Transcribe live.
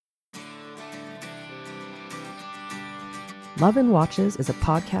Love and Watches is a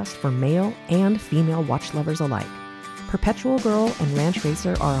podcast for male and female watch lovers alike. Perpetual Girl and Ranch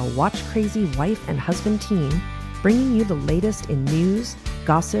Racer are a watch-crazy wife and husband team bringing you the latest in news,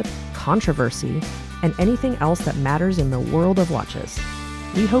 gossip, controversy, and anything else that matters in the world of watches.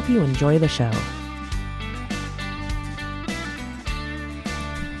 We hope you enjoy the show.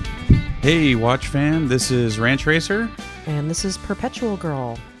 Hey, Watch fam, this is Ranch Racer. And this is Perpetual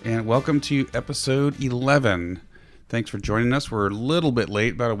Girl. And welcome to episode 11. Thanks for joining us. We're a little bit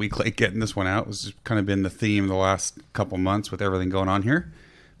late, about a week late getting this one out. This has kind of been the theme the last couple months with everything going on here.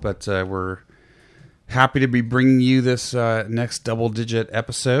 But we're happy to be bringing you this next double-digit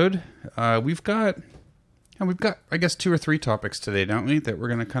episode. We've got, I guess, 2 or 3 topics today, don't we, that we're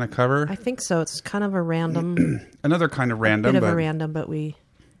going to kind of cover? I think so. It's kind of a random... Another kind of random. A bit of a random, but we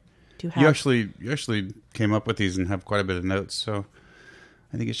do have... You actually came up with these and have quite a bit of notes, so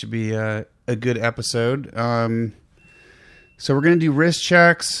I think it should be a good episode. So we're going to do wrist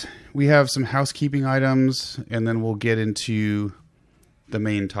checks. We have some housekeeping items, and then we'll get into the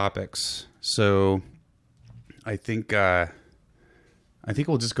main topics. So I think we'll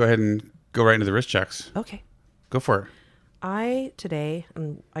just go ahead and go right into the wrist checks. Okay. Go for it. I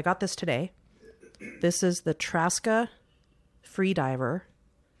got this today. This is the Traska Freediver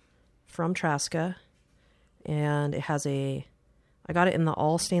from Traska, and it has I got it in the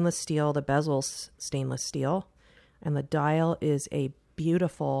all stainless steel, the bezel's stainless steel, and the dial is a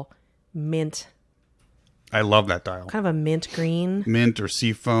beautiful mint. I love that dial. Kind of a mint green. Mint or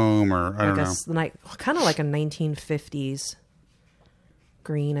seafoam or I don't know. Kind of like a 1950s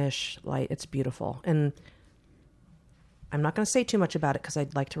greenish light. It's beautiful. And I'm not going to say too much about it because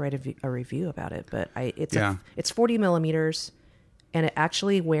I'd like to write a review about it, but it's 40 millimeters. And it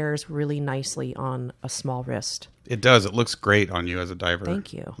actually wears really nicely on a small wrist. It does. It looks great on you as a diver.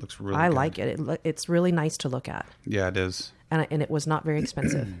 Thank you. It looks really I good. like it. It's really nice to look at. Yeah, it is. And it was not very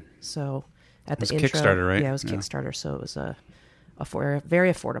expensive. So at the intro, Kickstarter, right? Yeah, it was Kickstarter. So it was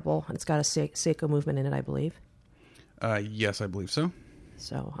very affordable. And it's got a Seiko movement in it, I believe. Yes, I believe so.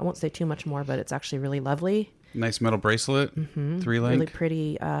 So I won't say too much more, but it's actually really lovely. Nice metal bracelet. Mm-hmm. 3-link. Really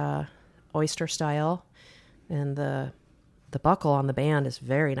pretty oyster style. And the buckle on the band is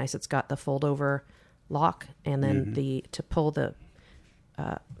very nice. It's got the fold over lock, and then to pull it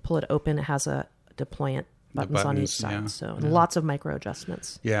open, it has a deployant buttons on each side. Yeah. So lots of micro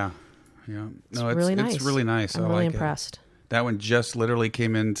adjustments. Yeah. No, it's really nice. It's really nice. I'm really impressed. That one just literally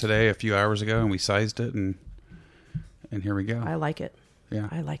came in today a few hours ago, and we sized it, and here we go. I like it. Yeah.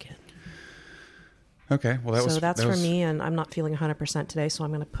 I like it. Okay. Well, that's for me, and I'm not feeling 100% today, so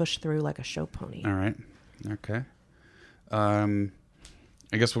I'm going to push through like a show pony. All right. Okay.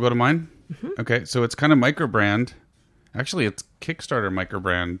 I guess we'll go to mine. Mm-hmm. Okay, so it's kind of micro brand. Actually, it's Kickstarter micro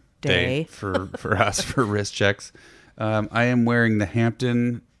brand day for us for wrist checks. I am wearing the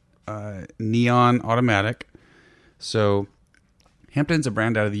Hampton Neon Automatic. So Hampton's a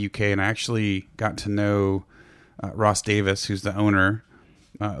brand out of the UK, and I actually got to know Ross Davis, who's the owner,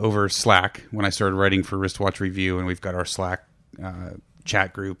 over Slack when I started writing for Wristwatch Review, and we've got our Slack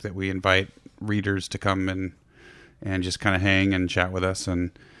chat group that we invite readers to come and just kind of hang and chat with us.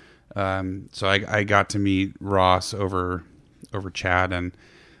 And so I got to meet Ross over chat, and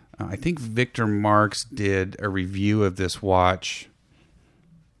I think Victor Marks did a review of this watch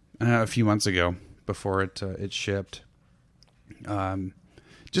a few months ago before it shipped.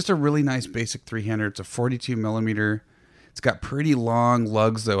 Just a really nice basic 3-hander. It's a 42 millimeter. It's got pretty long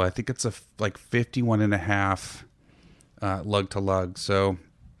lugs, though. I think it's like 51.5 lug to lug. So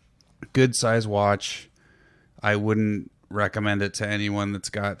good size watch. I wouldn't recommend it to anyone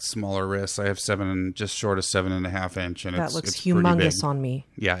that's got smaller wrists. I have just short of 7.5 inch, and that looks it's humongous on me.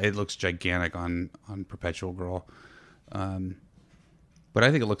 Yeah, it looks gigantic on Perpetual Girl, but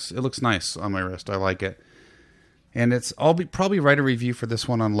I think it looks nice on my wrist. I like it, and I'll probably write a review for this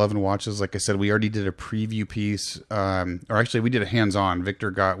one on Love and Watches. Like I said, we already did a preview piece, or actually we did a hands-on.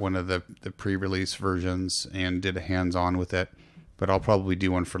 Victor got one of the pre-release versions and did a hands-on with it, but I'll probably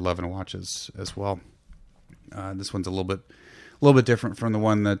do one for Love and Watches as well. This one's a little bit different from the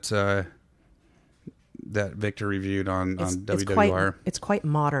one that Victor reviewed on WWR. It's quite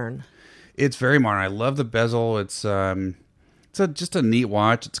modern. It's very modern. I love the bezel. It's just a neat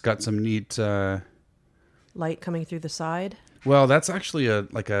watch. It's got some neat light coming through the side. Well, that's actually a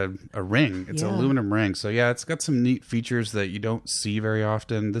ring. It's an aluminum ring. So yeah, it's got some neat features that you don't see very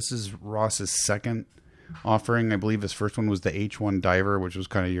often. This is Ross's second offering. I believe his first one was the H1 Diver, which was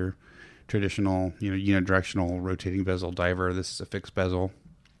kind of your traditional, unidirectional rotating bezel diver. This is a fixed bezel,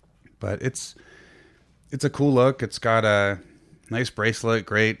 but it's a cool look. It's got a nice bracelet,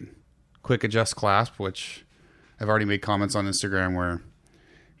 great quick adjust clasp, which I've already made comments on Instagram where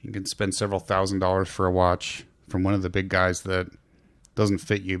you can spend several $1,000s for a watch from one of the big guys that doesn't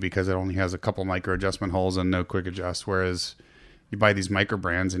fit you because it only has a couple micro adjustment holes and no quick adjust. Whereas you buy these micro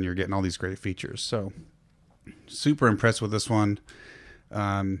brands and you're getting all these great features. So super impressed with this one.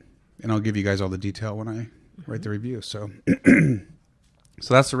 And I'll give you guys all the detail when I write the review. So,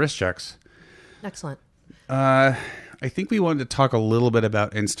 so that's the wrist checks. Excellent. I think we wanted to talk a little bit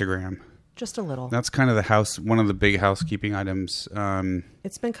about Instagram. Just a little. That's kind of one of the big housekeeping items.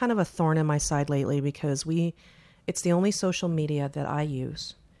 It's been kind of a thorn in my side lately because it's the only social media that I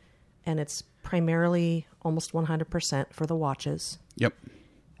use, and it's primarily almost 100% for the watches. Yep.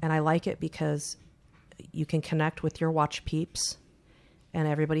 And I like it because you can connect with your watch peeps, and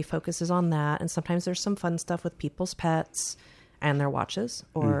everybody focuses on that. And sometimes there's some fun stuff with people's pets and their watches,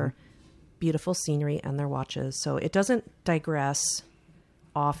 or beautiful scenery and their watches. So it doesn't digress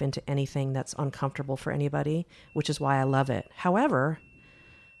off into anything that's uncomfortable for anybody, which is why I love it. However,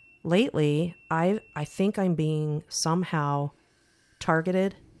 lately, I think I'm being somehow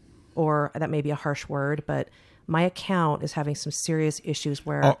targeted, or that may be a harsh word, but my account is having some serious issues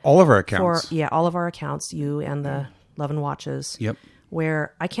where... All of our accounts. All of our accounts, you and the Love and Watches. Yep.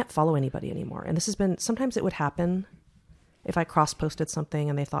 Where I can't follow anybody anymore. And this has been... Sometimes it would happen if I cross-posted something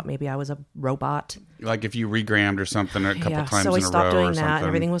and they thought maybe I was a robot. Like if you regrammed or something a couple times in a row or something. So I stopped doing that and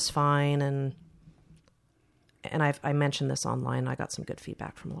everything was fine. And I mentioned this online. I got some good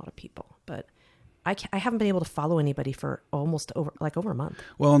feedback from a lot of people. But I haven't been able to follow anybody for almost over a month.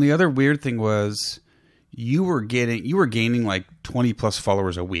 Well, and the other weird thing was you were gaining like 20 plus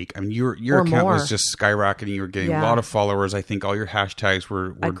followers a week. I mean, your account was just skyrocketing. You were getting a lot of followers. I think all your hashtags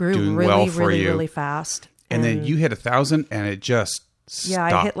were doing well for you. Really fast. And then you hit 1,000 and it just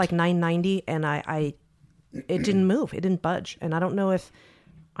stopped. I hit like 990 and it didn't move. It didn't budge. And I don't know if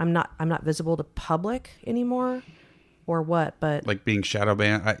I'm not visible to public anymore or what, but like being shadow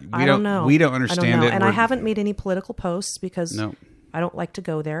banned. I don't know. We don't understand it. And I haven't made any political posts because no. I don't like to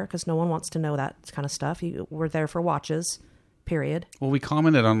go there because no one wants to know that kind of stuff. We're there for watches, period. Well, we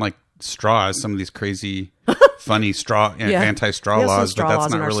commented on like straws, some of these crazy, funny anti-straw laws, but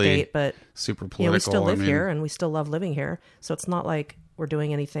that's not really super political. We still live here and we still love living here. So it's not like we're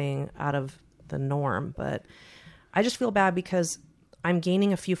doing anything out of the norm, but I just feel bad because I'm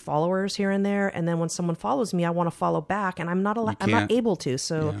gaining a few followers here and there. And then when someone follows me, I want to follow back and I'm not able to.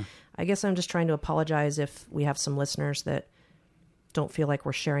 So I guess I'm just trying to apologize if we have some listeners that don't feel like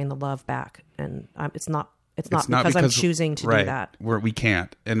we're sharing the love back. And it's not because I'm choosing to do that. We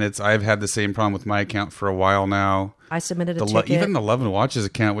can't. And I've had the same problem with my account for a while now. I submitted a ticket. Even the Love and Watches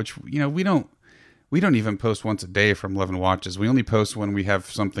account, which, we don't even post once a day from Love and Watches. We only post when we have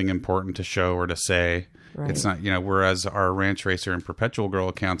something important to show or to say. Right. It's not, whereas our Ranch Racer and Perpetual Girl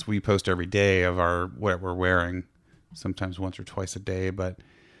accounts, we post every day of what we're wearing, sometimes once or twice a day. But,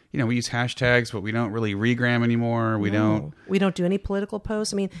 we use hashtags, but we don't really regram anymore. We don't do any political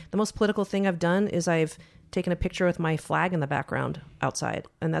posts. I mean, the most political thing I've done is I've taken a picture with my flag in the background outside.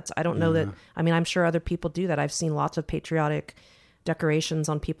 And I don't know that, I'm sure other people do that. I've seen lots of patriotic decorations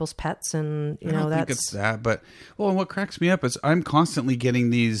on people's pets and, I don't think it's that, but, and what cracks me up is I'm constantly getting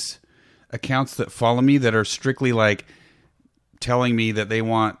these accounts that follow me that are strictly like telling me that they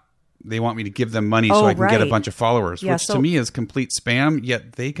want me to give them money so I can get a bunch of followers, which to me is complete spam,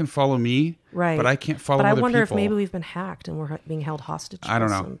 yet they can follow me, but I can't follow other people. But I wonder if maybe we've been hacked and we're being held hostage. I don't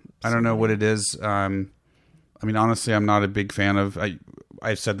know. I don't know what it is. Honestly, I'm not a big fan of,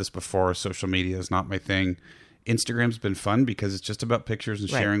 I've said this before, social media is not my thing. Instagram's been fun because it's just about pictures and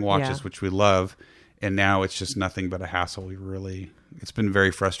sharing watches, which we love. And now it's just nothing but a hassle. It's been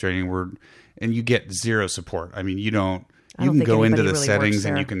very frustrating. And you get zero support. I mean, you can go into the settings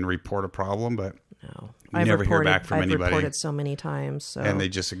and you can report a problem, but you never hear back from anybody. I've reported so many times. And they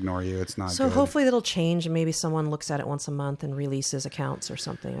just ignore you. It's not so good. Hopefully that'll change and maybe someone looks at it once a month and releases accounts or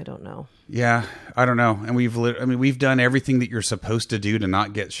something. I don't know. Yeah, I don't know. And we've done everything that you're supposed to do to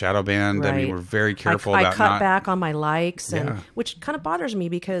not get shadow banned. Right. I mean, we're very careful about I cut back on my likes, which kind of bothers me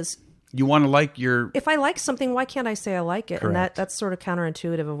because you want to like if I like something, why can't I say I like it? Correct. And that's sort of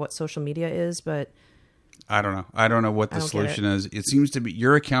counterintuitive of what social media is, but I don't know. I don't know what the solution is. It seems to be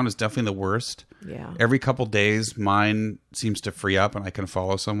your account is definitely the worst. Yeah. Every couple days, mine seems to free up and I can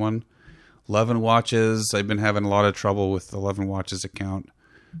follow someone. Love and Watches, I've been having a lot of trouble with the Love and Watches account.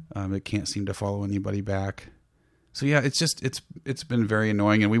 It can't seem to follow anybody back. So yeah, it's been very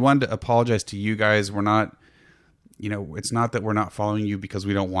annoying, and we wanted to apologize to you guys. We're not, it's not that we're not following you because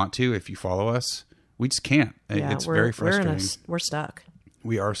we don't want to. If you follow us, we just can't. Yeah, it's very frustrating. We're stuck.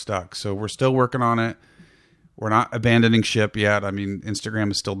 We are stuck. So we're still working on it. We're not abandoning ship yet. I mean,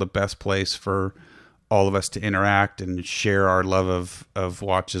 Instagram is still the best place for all of us to interact and share our love of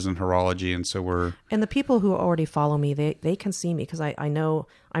watches and horology. And so and the people who already follow me, they can see me, because I know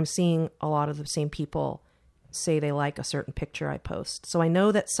I'm seeing a lot of the same people say they like a certain picture I post. So I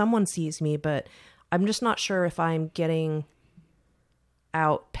know that someone sees me, but I'm just not sure if I'm getting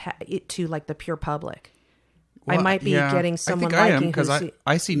out it to like the pure public. Well, I might be getting someone I think liking, because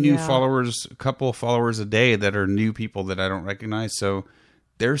I see new followers, a couple of followers a day that are new people that I don't recognize. So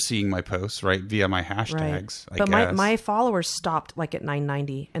they're seeing my posts, right, via my hashtags. Right. But my followers stopped like at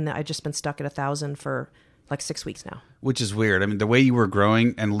 990, and I've just been stuck at 1,000 for like 6 weeks now. Which is weird. I mean, the way you were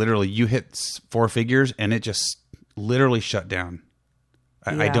growing, and literally you hit 4 figures, and it just literally shut down.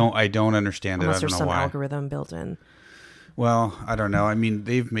 I don't understand Unless it. I don't know why. there's some algorithm built in. Well, I don't know. I mean,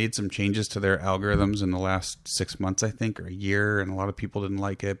 they've made some changes to their algorithms in the last 6 months, I think, or a year, and a lot of people didn't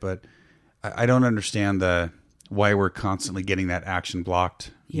like it. But I don't understand why we're constantly getting that action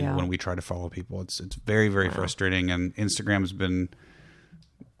blocked when we try to follow people. It's very, very frustrating, and Instagram's been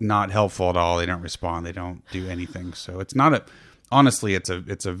not helpful at all. They don't respond. They don't do anything. So it's not honestly, it's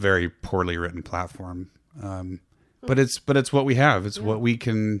a very poorly written platform. But it's what we have. It's what we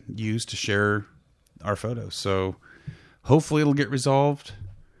can use to share our photos. So hopefully it'll get resolved.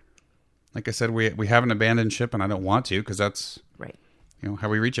 Like I said, we haven't abandoned ship, and I don't want to, because that's right. How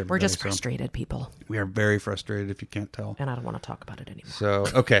we reach everybody. We're just frustrated people. We are very frustrated, if you can't tell. And I don't want to talk about it anymore. So,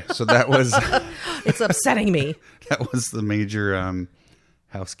 okay. So that was... It's upsetting me. That was the major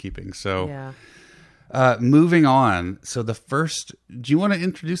housekeeping. So yeah. Moving on. So the first... Do you want to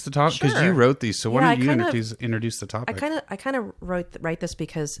introduce the topic? Because you wrote these. So why don't you introduce the topic? I kind of write this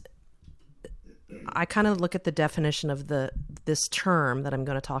because I kind of look at the definition of this term that I'm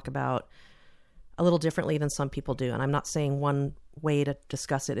going to talk about a little differently than some people do. And I'm not saying one way to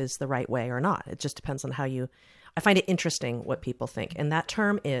discuss it is the right way or not. It just depends on how I find it interesting what people think. And that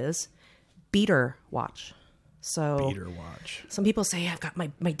term is beater watch. So beater watch. Some people say, I've got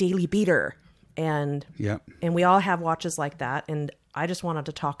my daily beater. And we all have watches like that. And I just wanted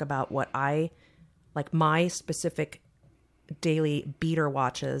to talk about what my specific daily beater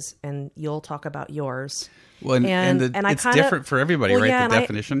watches, and you'll talk about yours. Well, and it's different for everybody, right? The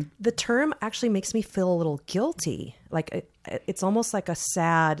definition. The term actually makes me feel a little guilty. Like it's almost like a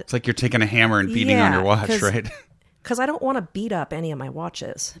sad. It's like you're taking a hammer and beating on your watch, right? Because I don't want to beat up any of my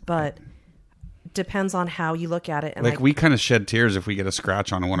watches, but depends on how you look at it. And we kind of shed tears if we get a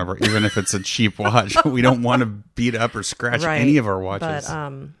scratch on one of our, even if it's a cheap watch. We don't want to beat up or scratch any of our watches.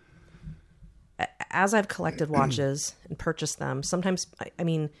 But as I've collected watches and purchased them, sometimes, I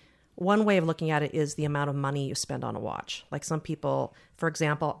mean, one way of looking at it is the amount of money you spend on a watch. Like some people, for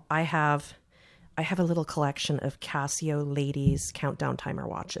example, I have a little collection of Casio ladies countdown timer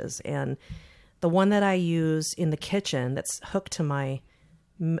watches, and the one that I use in the kitchen that's hooked to my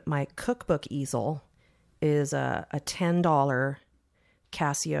cookbook easel is a $10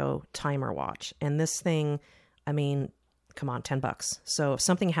 Casio timer watch. And this thing, I mean, come on, $10. So if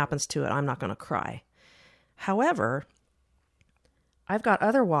something happens to it, I'm not going to cry. However, I've got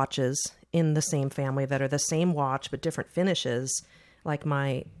other watches in the same family that are the same watch but different finishes, like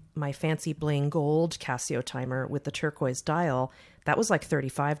my fancy bling gold Casio timer with the turquoise dial. That was like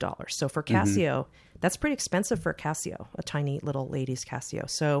 $35. So for Casio, that's pretty expensive for a Casio, a tiny little ladies Casio.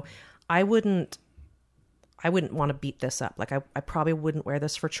 So I wouldn't want to beat this up. Like I probably wouldn't wear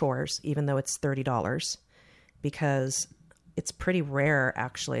this for chores, even though it's $30, because it's pretty rare,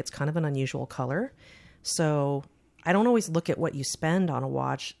 actually. It's kind of an unusual color. So I don't always look at what you spend on a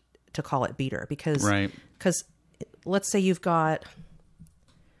watch to call it beater, because let's say you've got,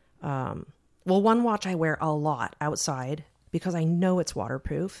 one watch I wear a lot outside because I know it's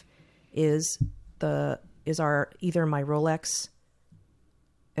waterproof is either my Rolex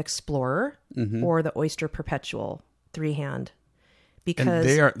Explorer or the Oyster Perpetual 3-hand. Because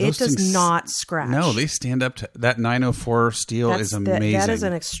it does not scratch. No, they stand up to that 904 steel is amazing. That is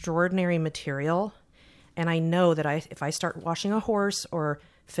an extraordinary material. And I know that if I start washing a horse or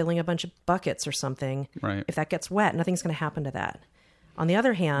filling a bunch of buckets or something, if that gets wet, nothing's going to happen to that. On the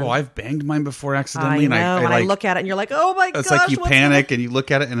other hand... Well, I've banged mine before accidentally. I look at it and you're like, oh my gosh. It's like you panic and you look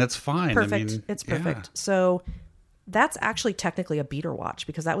at it and it's fine. Perfect. I mean, it's perfect. Yeah. So that's actually technically a beater watch,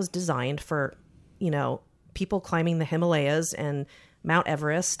 because that was designed for, people climbing the Himalayas and Mount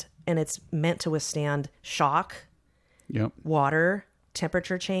Everest, and it's meant to withstand shock, water,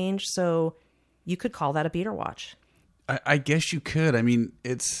 temperature change. So you could call that a beater watch. I guess you could. I mean,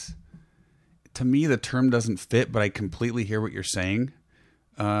 to me, the term doesn't fit, but I completely hear what you're saying.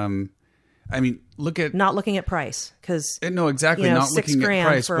 I mean, not looking at price, because no, exactly. Not looking at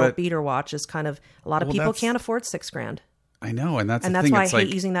price, $6,000 for a beater watch is kind of, a lot of people can't afford $6,000. I know, and that's and the that's thing. why It's I hate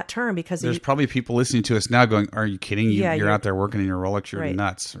like, using that term, because there's probably people listening to us now going, "Are you kidding? Yeah, You're you're- out there working in your Rolex. You're Right.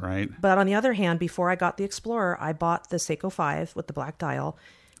 nuts, right?" But on the other hand, before I got the Explorer, I bought the Seiko 5 with the black dial.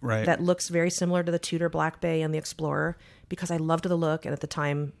 Right. That looks very similar to the Tudor Black Bay and the Explorer, because I loved the look, and at the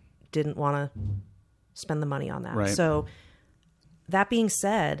time didn't want to spend the money on that. Right. So that being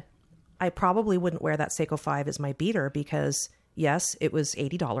said, I probably wouldn't wear that Seiko 5 as my beater, because yes, it was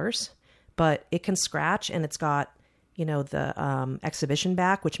 $80, but it can scratch, and it's got, the exhibition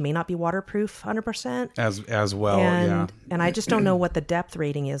back, which may not be waterproof 100%. As well, yeah. And I just don't know what the depth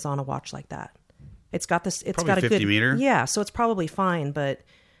rating is on a watch like that. It's got this. It's Probably got a 50 good meter. Yeah, so it's probably fine, but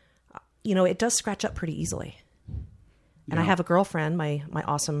it does scratch up pretty easily. And I have a girlfriend, my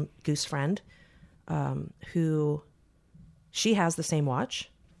awesome goose friend, who she has the same watch,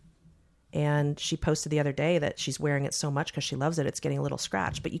 and she posted the other day that she's wearing it so much because she loves it. It's getting a little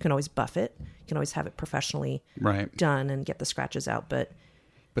scratched, but you can always buff it. You can always have it professionally done and get the scratches out, but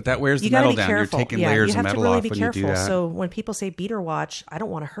that wears the you gotta metal be down. careful. You're taking Yeah, layers you have of to metal really off be when careful. you do that. So when people say beater watch, I don't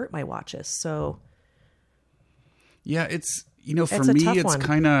want to hurt my watches. So yeah, it's for It's a me, tough it's one.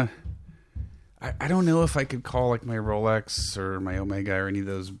 kind of. I don't know if I could call like my Rolex or my Omega or any of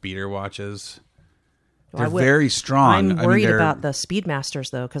those beater watches. They're very strong. I'm worried about the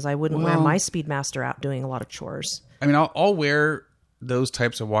Speedmasters, though, because I wouldn't wear my Speedmaster out doing a lot of chores. I mean, I'll wear those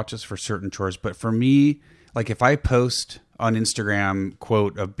types of watches for certain chores, but for me, like if I post on Instagram,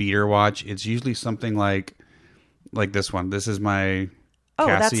 quote, a beater watch, it's usually something like this one. This is my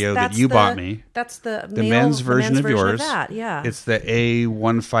Casio that you bought me. That's the men's version of yours. That, yeah. It's the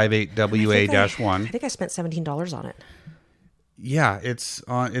A158WA-1. I think I spent $17 on it. Yeah, it's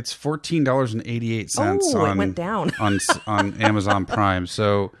 $14.88 Oh, it went down. on Amazon Prime.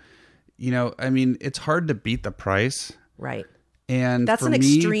 So, I mean, it's hard to beat the price. Right. And that's for an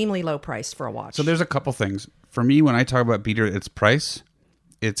me, extremely low price for a watch. So there's a couple things. For me, when I talk about beater, it's price,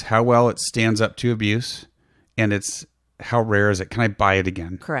 it's how well it stands up to abuse, and it's how rare is it? Can I buy it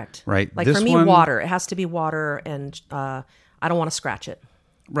again? Correct. Right. Like this for me, one, water. It has to be water, and I don't want to scratch it.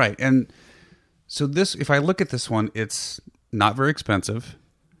 Right. And so if I look at this one, it's not very expensive.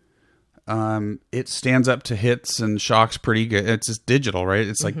 It stands up to hits and shocks pretty good. It's just digital, right?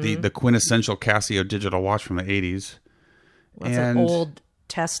 It's like the quintessential Casio digital watch from the 80s. Well, it's an old,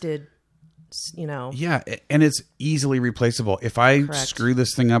 tested, Yeah, and it's easily replaceable. If I screw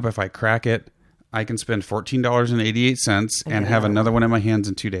this thing up, if I crack it, I can spend $14.88 and have another one in my hands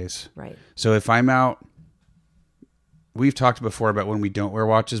in 2 days. Right. So if I'm out, we've talked before about when we don't wear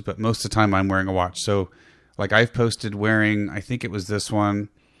watches, but most of the time I'm wearing a watch. So like I've posted wearing, I think it was this one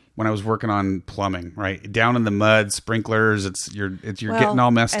when I was working on plumbing, right? Down in the mud, sprinklers, you're getting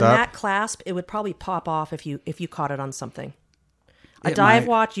all messed up. And that clasp, it would probably pop off if you caught it on something. A dive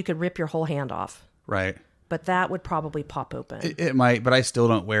watch, you could rip your whole hand off. Right. But that would probably pop open. It might, but I still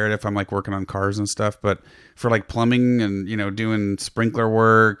don't wear it if I'm like working on cars and stuff. But for like plumbing and, doing sprinkler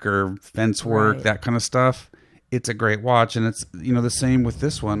work or fence work, that kind of stuff, it's a great watch. And it's, the same with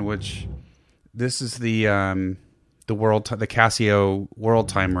this one, which this is the Casio World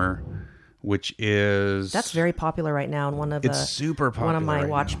Timer, which is... That's very popular right now. And it's super popular. One of my right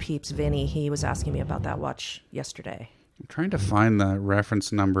watch now. peeps, Vinny, he was asking me about that watch yesterday. I'm trying to find the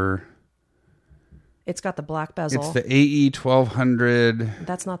reference number. It's got the black bezel. It's the AE 1200.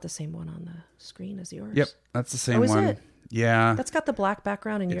 That's not the same one on the screen as yours. Yep, that's the same is one. It? Yeah. That's got the black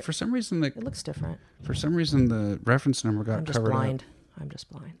background and for some reason it looks different. For some reason the reference number got covered blind. up. I'm just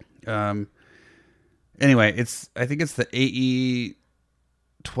blind. Anyway, I think it's the AE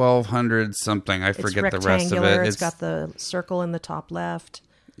 1200 something. I forget the rest of it. It's got the circle in the top left.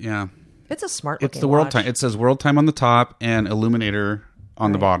 Yeah. It's a smart looking It's the world watch. time. It says world time on the top and illuminator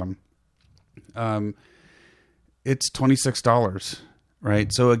on the bottom. It's $26,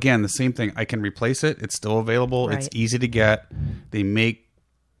 right? So again, the same thing. I can replace it. It's still available. Right. It's easy to get. They make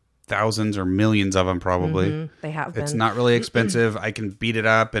thousands or millions of them probably. They have been. It's not really expensive. I can beat it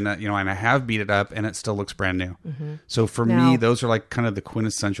up and and I have beat it up and it still looks brand new. So for me, those are like kind of the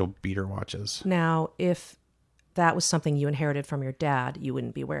quintessential beater watches. Now, if that was something you inherited from your dad, you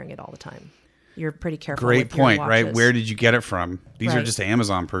wouldn't be wearing it all the time. You're pretty careful. Great with your point, watches. right? Where did you get it from? These are Right. just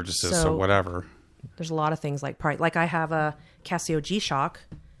Amazon purchases, so whatever. There's a lot of things like I have a Casio G-Shock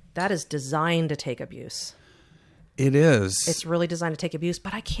that is designed to take abuse. It is. It's really designed to take abuse,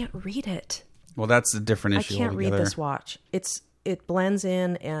 but I can't read it. Well, that's a different issue. I can't altogether. read this watch. It blends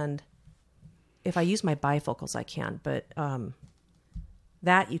in, and if I use my bifocals, I can, but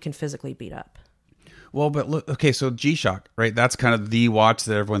that you can physically beat up. Well, but look, okay, so G-Shock, right? That's kind of the watch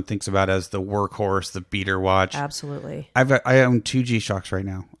that everyone thinks about as the workhorse, the beater watch. Absolutely. I own 2 G-Shocks right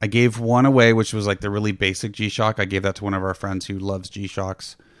now. I gave one away, which was like the really basic G-Shock. I gave that to one of our friends who loves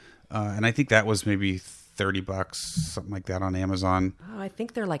G-Shocks. And I think that was maybe $30, something like that on Amazon. Oh, I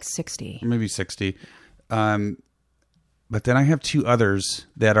think they're like 60. Or maybe 60. But then I have 2 others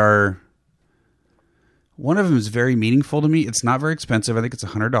that are... One of them is very meaningful to me. It's not very expensive. I think it's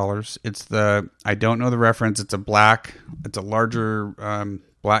 $100. It's I don't know the reference. It's a larger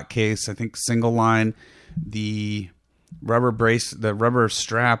black case. I think single line. The rubber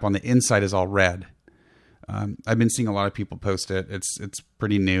strap on the inside is all red. I've been seeing a lot of people post it. It's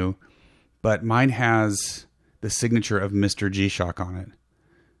pretty new, but mine has the signature of Mr. G-Shock on it.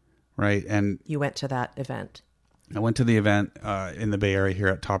 Right. And you went to that event. I went to the event in the Bay Area here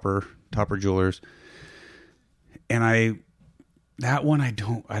at Topper Jewelers. And that one, I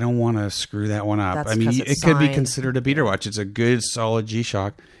don't want to screw that one up. That's I mean, it could be signed. considered a beater watch. It's a good, solid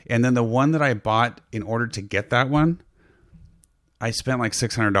G-Shock. And then the one that I bought in order to get that one, I spent like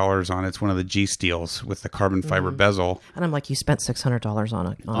 $600 on. It's one of the G Steels with the carbon fiber bezel. And I'm like, you spent $600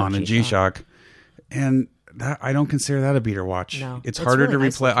 on a G-Shock. And that, I don't consider that a beater watch. No, it's harder really to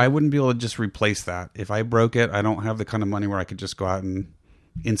nice replace. looking. I wouldn't be able to just replace that. If I broke it, I don't have the kind of money where I could just go out and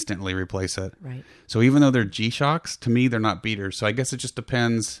instantly replace it. Right. So even though they're G-Shocks, to me, they're not beaters. So I guess it just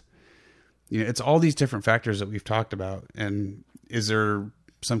depends. You know, it's all these different factors that we've talked about. And is there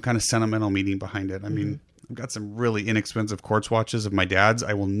some kind of sentimental meaning behind it? I mean, I've got some really inexpensive quartz watches of my dad's.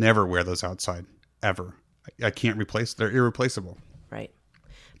 I will never wear those outside, ever. I can't replace. They're irreplaceable. Right.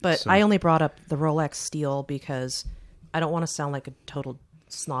 But So- I only brought up the Rolex steel because I don't want to sound like a total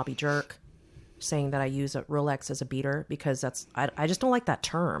snobby jerk saying that I use a Rolex as a beater, because I just don't like that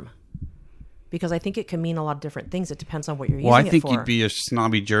term, because I think it can mean a lot of different things. It depends on what you're Well, I using it think for. you'd be a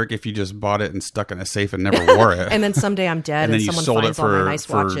snobby jerk if you just bought it and stuck it in a safe and never wore it. And then someday I'm dead And and, then you someone sold it finds all my for- nice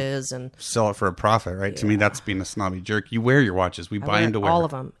for- watches, and Sell it for a profit, right? To me, that's being a snobby jerk. You wear your watches. We buy them to wear. all of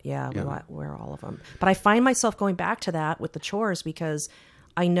them. Yeah, we wear all of them. But I find myself going back to that with the chores because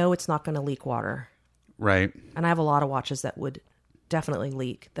I know it's not going to leak water. Right. And I have a lot of watches that would definitely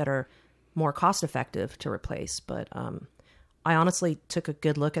leak that are more cost effective to replace. But I honestly took a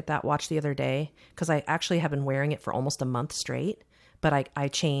good look at that watch the other day because I actually have been wearing it for almost a month straight. But I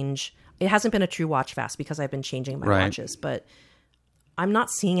change. It hasn't been a true watch fast because I've been changing my Right. watches. But I'm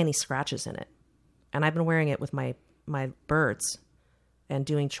not seeing any scratches in it. And I've been wearing it with my birds and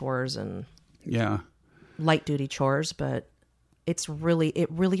doing chores and Yeah. light duty chores. But it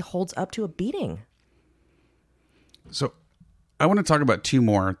really holds up to a beating. So I want to talk about 2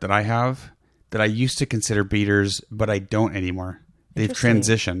 more that I have that I used to consider beaters, but I don't anymore. They've Interesting.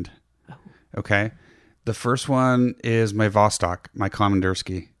 transitioned. Okay. The first one is my Vostok, my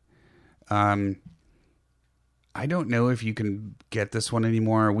Kommandersky. I don't know if you can get this one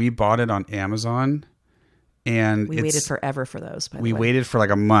anymore. We bought it on Amazon, and We waited forever for those. By the we way. waited for like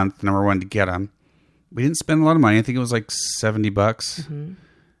a month, number one, to get them. We didn't spend a lot of money. I think it was like $70,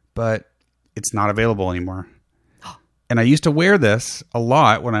 but it's not available anymore. And I used to wear this a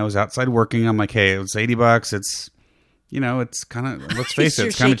lot when I was outside working. I'm like, hey, it's $80. It's, it's kind of, let's face it, You're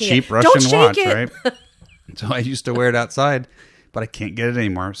it's kind of shaking it. cheap Don't Russian shake watch, it. right? So I used to wear it outside, but I can't get it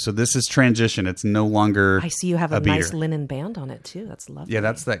anymore. So this is transition. It's no longer I see you have a beater. nice linen band on it too. That's lovely. Yeah,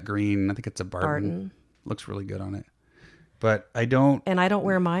 that's that green. I think it's a Barton. Barton. Looks really good on it. But I don't. And I don't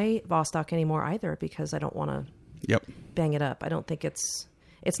wear my Vostok anymore either because I don't want to Yep. bang it up. I don't think it's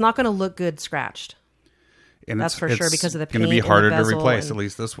not going to look good scratched. And That's for sure because of the going to paint be and the harder to bezel replace. and- At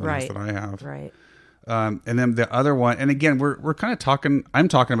least this one is that I have. Right. And then the other one, and again, we're kind of talking. I'm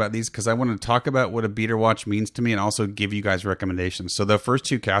talking about these because I want to talk about what a beater watch means to me, and also give you guys recommendations. So the first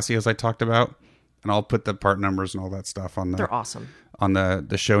 2 Casios I talked about, and I'll put the part numbers and all that stuff on They're awesome. on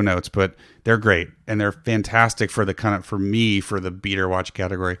the show notes. But they're great and they're fantastic for the beater watch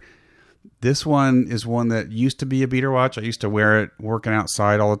category. This one is one that used to be a beater watch. I used to wear it working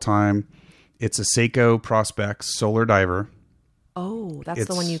outside all the time. It's a Seiko Prospex Solar Diver. Oh, that's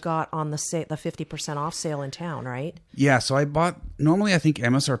the one you got on the 50% off sale in town, right? Yeah, so I bought. Normally, I think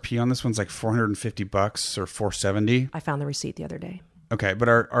MSRP on this one's like $450 or $470. I found the receipt the other day. Okay, but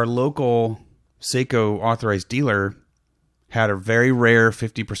our local Seiko authorized dealer had a very rare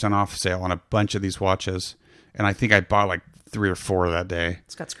 50% off sale on a bunch of these watches, and I think I bought like 3 or 4 that day.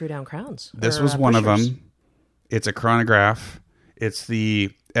 It's got screw down crowns. This or, was one pushers. of them. It's a chronograph. It's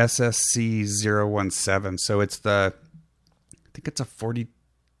the SSC 017. So it's I think it's a 42.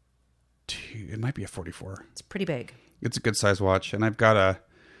 It might be a 44. It's pretty big. It's a good size watch. And I've got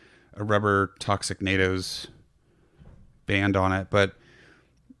a rubber Toxic NATO's band on it. But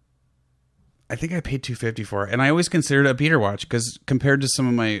I think I paid $250 for it, and I always considered it a beater watch because compared to some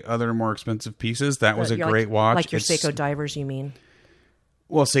of my other more expensive pieces, that was a great watch. Like your Seiko divers, you mean?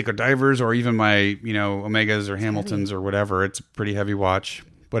 Well, Seiko divers, or even my Omegas or Hamiltons or whatever. It's a pretty heavy watch,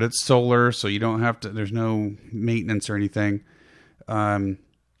 but it's solar, so you don't have to. There's no maintenance or anything.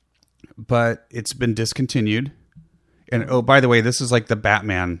 But it's been discontinued. And oh, by the way, this is like the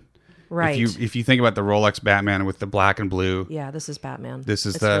Batman. Right. If you think about the Rolex Batman with the black and blue. Yeah, this is Batman. This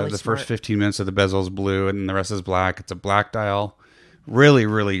is the first 15 minutes of the bezel is blue and the rest is black. It's a black dial. Really,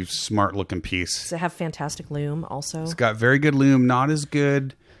 really smart looking piece. Does it have fantastic lume also? It's got very good lume, not as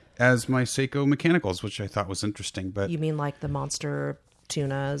good as my Seiko mechanicals, which I thought was interesting. But you mean like the Monster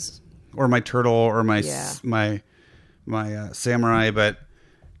tunas? Or my Turtle or my Samurai, but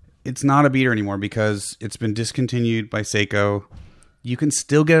it's not a beater anymore because it's been discontinued by Seiko. You can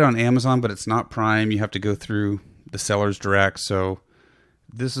still get it on Amazon, but it's not Prime. You have to go through the sellers direct. So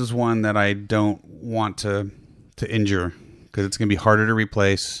this is one that I don't want to injure because it's going to be harder to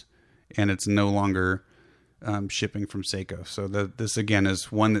replace, and it's no longer shipping from Seiko. So this, again,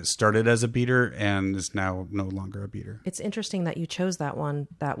 is one that started as a beater and is now no longer a beater. It's interesting that you chose that one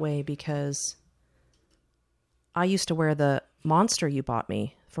that way because I used to wear the Monster you bought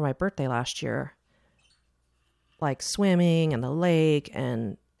me for my birthday last year, like swimming and the lake,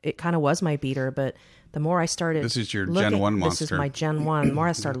 and it kind of was my beater. But the more I started, this is your Gen 1 Monster. This is my Gen 1. The more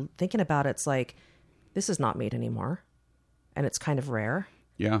I started thinking about it, it's like, this is not made anymore, and it's kind of rare.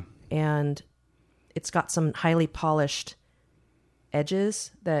 Yeah, and it's got some highly polished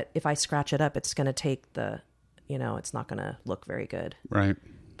edges that if I scratch it up, it's going to take it's not going to look very good. Right.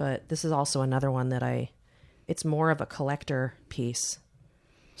 But this is also another one that it's more of a collector piece.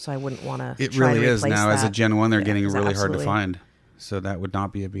 So I wouldn't want to. It really is now. That. As a Gen 1, they're getting really absolutely hard to find. So that would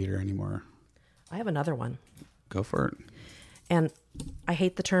not be a beater anymore. I have another one. Go for it. And I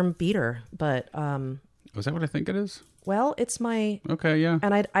hate the term beater, but... is that what I think it is? Well, it's my... Okay, yeah.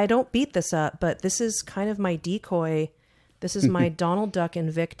 And I don't beat this up, but this is kind of my decoy. This is my Donald Duck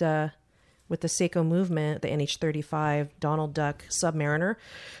Invicta with the Seiko Movement, the NH35 Donald Duck Submariner.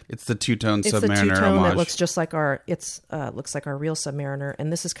 It's the two-tone Submariner It's the two-tone homage. that looks just like looks like our real Submariner.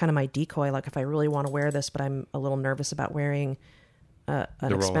 And this is kind of my decoy. Like if I really want to wear this, but I'm a little nervous about wearing an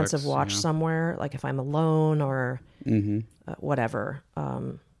expensive watch somewhere, like if I'm alone or whatever,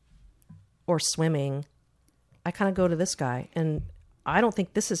 or swimming, I kind of go to this guy. And I don't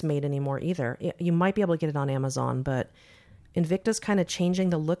think this is made anymore either. You might be able to get it on Amazon, but Invicta's kind of changing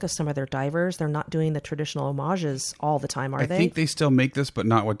the look of some of their divers. They're not doing the traditional homages all the time, are they? I think they still make this, but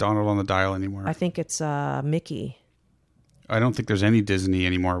not with Donald on the dial anymore. I think it's Mickey. I don't think there's any Disney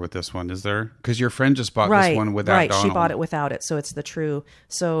anymore with this one, is there? Because your friend just bought this one without Donald. Right, she bought it without it, so it's the true.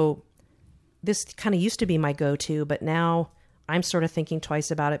 So this kind of used to be my go-to, but now I'm sort of thinking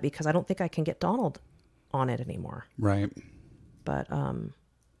twice about it because I don't think I can get Donald on it anymore. Right. But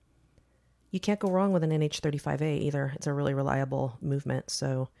you can't go wrong with an NH35A either. It's a really reliable movement.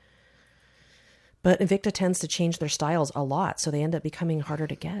 So, but Invicta tends to change their styles a lot, so they end up becoming harder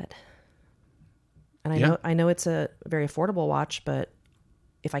to get. And I know it's a very affordable watch, but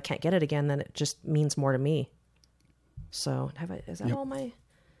if I can't get it again, then it just means more to me. So, is that all my? I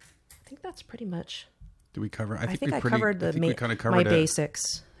think that's pretty much. Did we cover? I think I covered my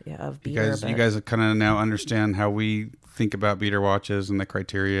basics of beater. You guys kind of now understand how we think about beater watches and the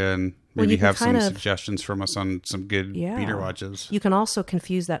criteria, and maybe have some suggestions from us on some good beater watches. You can also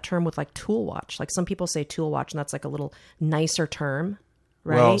confuse that term with like tool watch. Like some people say tool watch, and that's like a little nicer term,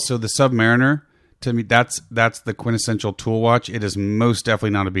 right? Well, so the Submariner, to me, that's the quintessential tool watch. It is most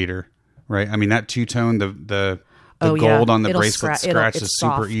definitely not a beater, right? I mean, that two-tone, the gold on the bracelet scratches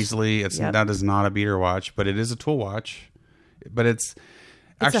super easily. That is not a beater watch, but it is a tool watch. But it's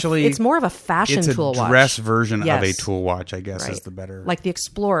more of a fashion tool watch. It's a dress version of a tool watch, I guess, is the better. Like the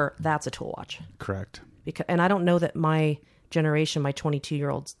Explorer, that's a tool watch. Correct. And I don't know that my generation, my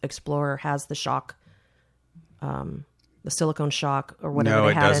 22-year-old Explorer, has the shock, the silicone shock or whatever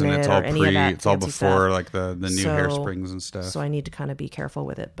they had in it. No, it doesn't. It's all it's all before like the new hairsprings and stuff. So I need to kind of be careful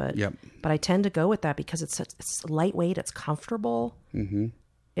with it. But I tend to go with that because it's lightweight, it's comfortable. Mm-hmm.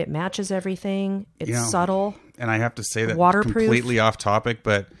 It matches everything. It's subtle. And I have to say that waterproof. Completely off topic,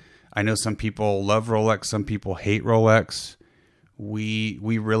 but I know some people love Rolex. Some people hate Rolex. We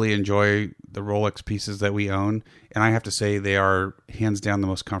really enjoy the Rolex pieces that we own. And I have to say they are hands down the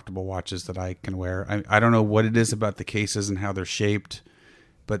most comfortable watches that I can wear. I don't know what it is about the cases and how they're shaped,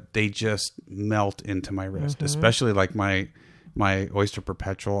 but they just melt into my wrist, especially like my Oyster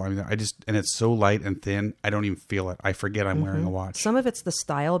Perpetual. I mean, and it's so light and thin, I don't even feel it. I forget I'm wearing a watch. Some of it's the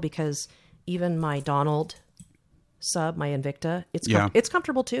style because even my Donald sub, my Invicta, it's Yeah. it's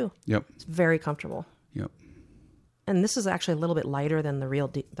comfortable too. Yep. It's very comfortable. Yep. And this is actually a little bit lighter than the real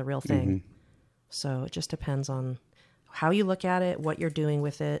thing. So it just depends on how you look at it, what you're doing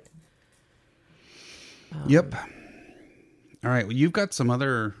with it. Yep. All right. Well, you've got some.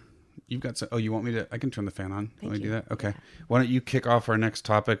 Oh, you want me to? I can turn the fan on. Let me do that. Okay. Why don't you kick off our next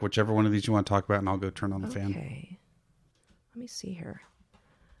topic, whichever one of these you want to talk about, and I'll go turn on the fan. Okay. Let me see here.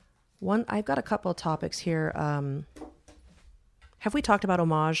 I've got a couple of topics here. Have we talked about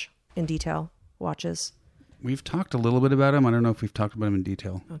Homage in detail watches? We've talked a little bit about them. I don't know if we've talked about them in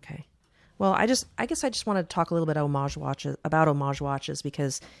detail. Okay. Well, I guess I just want to talk a little bit about Homage watches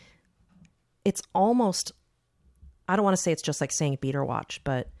because it's almost, I don't want to say it's just like saying beater watch,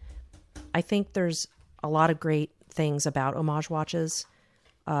 but I think there's a lot of great things about Homage watches.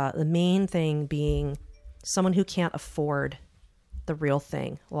 The main thing being someone who can't afford the real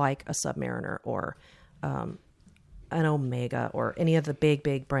thing, like a Submariner or an Omega or any of the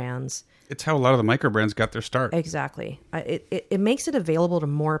big brands. It's how a lot of the micro brands got their start. Exactly. It makes it available to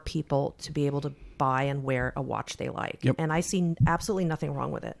more people to be able to buy and wear a watch they like. Yep. And I see absolutely nothing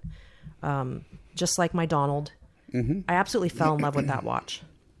wrong with it. Just like my Donald, I absolutely fell in love with that watch.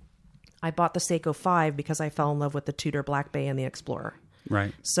 I bought the Seiko 5 because I fell in love with the Tudor Black Bay and the Explorer.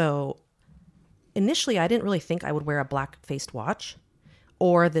 Right. So initially, I didn't really think I would wear a black-faced watch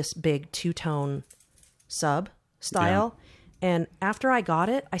or this big two-tone sub style. Yeah. And after I got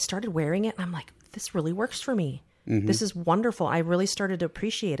it, I started wearing it, and I'm like, this really works for me. This is wonderful. I really started to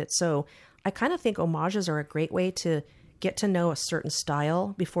appreciate it. So I kind of think homages are a great way to get to know a certain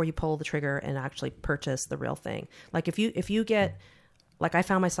style before you pull the trigger and actually purchase the real thing. Like if you get, like I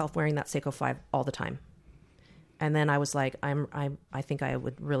found myself wearing that Seiko 5 all the time. And then I was like, I think I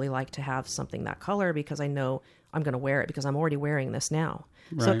would really like to have something that color because I know I'm going to wear it because I'm already wearing this now.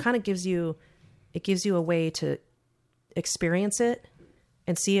 Right. So it kind of gives you a way to experience it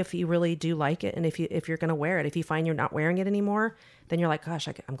and see if you really do like it. And if you're going to wear it, if you find you're not wearing it anymore, then you're like, gosh,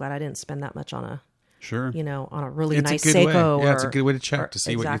 I'm glad I didn't spend that much on a really nice Seiko. Yeah, it's a good way to check to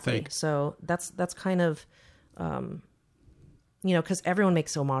see exactly. what you think. So that's kind of, because everyone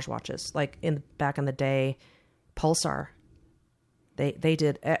makes homage watches. Like back in the day, Pulsar,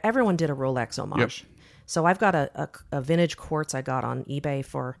 everyone did a Rolex homage. Yep. So I've got a vintage quartz I got on eBay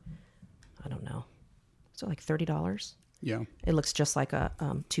for, I don't know, so like $30. Yeah. It looks just like a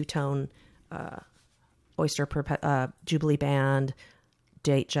two-tone Oyster Jubilee band,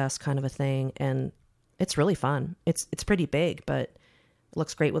 Datejust kind of a thing. And it's really fun. It's pretty big, but it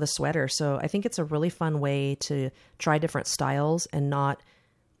looks great with a sweater. So I think it's a really fun way to try different styles and not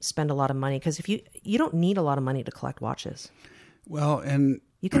spend a lot of money. Because if you don't need a lot of money to collect watches. Well, and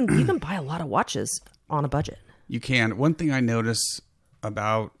you can buy a lot of watches on a budget. You can. One thing I notice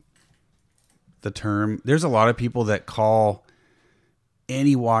about the term, there's a lot of people that call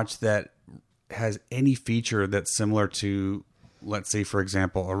any watch that has any feature that's similar to, let's say, for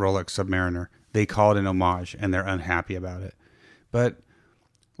example, a Rolex Submariner. They call it an homage and they're unhappy about it. But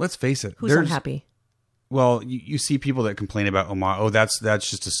let's face it. Who's unhappy? Well, you see people that complain about homage. Oh, that's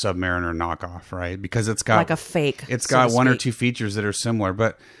just a Submariner knockoff, right? Because it's got like a fake. It's got one or two features that are similar.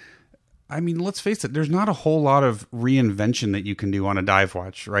 But I mean, let's face it. There's not a whole lot of reinvention that you can do on a dive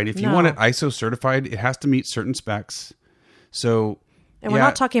watch, right? If you want it ISO certified, it has to meet certain specs. So, and we're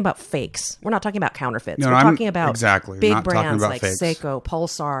not talking about fakes. We're not talking about counterfeits. No, we're talking about big brands like fakes. Seiko,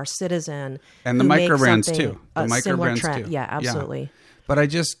 Pulsar, Citizen, and the micro brands too. The micro brands trend. too. Yeah, absolutely. Yeah. But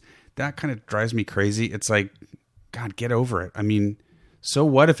that kind of drives me crazy. It's like, God, get over it. I mean, so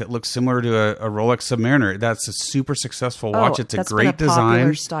what if it looks similar to a Rolex Submariner? That's a super successful watch. It's a great design.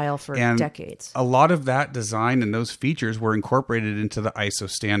 Popular style for decades. A lot of that design and those features were incorporated into the ISO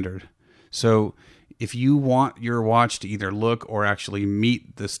standard. So if you want your watch to either look or actually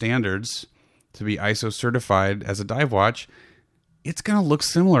meet the standards to be ISO certified as a dive watch, it's going to look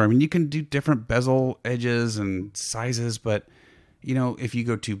similar. I mean, you can do different bezel edges and sizes, but if you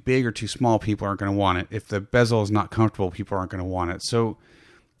go too big or too small, people aren't going to want it. If the bezel is not comfortable, people aren't going to want it. So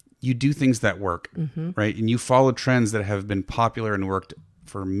you do things that work, right? And you follow trends that have been popular and worked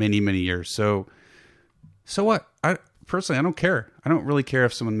for many, many years. So what? I don't care. I don't really care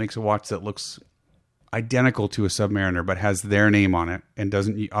if someone makes a watch that looks identical to a Submariner, but has their name on it and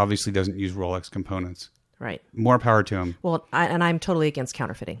obviously doesn't use Rolex components. Right. More power to them. Well, I'm totally against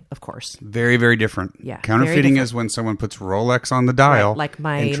counterfeiting, of course. Very, very different. Yeah. Counterfeiting is when someone puts Rolex on the dial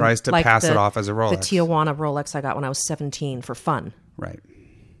and tries to pass it off as a Rolex. The Tijuana Rolex I got when I was 17 for fun. Right.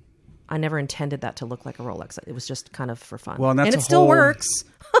 I never intended that to look like a Rolex. It was just kind of for fun. Well, and it still works.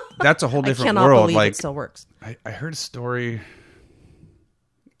 That's a whole different I world. Believe it still works. I heard a story.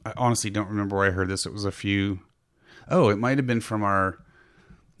 I honestly don't remember where I heard this. It was Oh, it might have been from our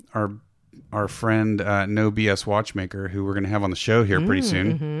friend No BS Watchmaker, who we're going to have on the show here pretty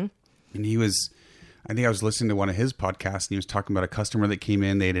soon. Mm-hmm. And I think I was listening to one of his podcasts, and he was talking about a customer that came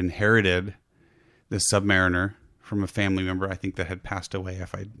in. They had inherited this Submariner from a family member, I think, that had passed away,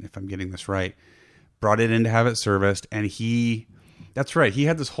 if I'm getting this right. Brought it in to have it serviced, and that's right, he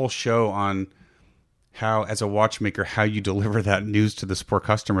had this whole show on how, as a watchmaker, how you deliver that news to this poor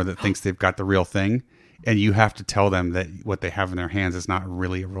customer that thinks they've got the real thing. And you have to tell them that what they have in their hands is not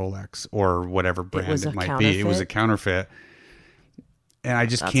really a Rolex or whatever brand it might be. It was a counterfeit. And I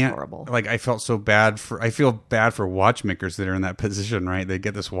just can't, horrible. Like, I feel bad for watchmakers that are in that position, right? They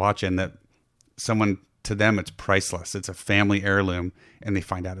get this watch and that to them, it's priceless. It's a family heirloom, and they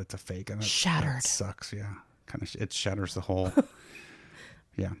find out it's a fake. And Shattered. That sucks. Yeah. It shatters the whole,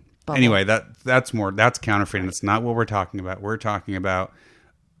 yeah. Bubble. Anyway, that's counterfeiting. That's not what we're talking about. We're talking about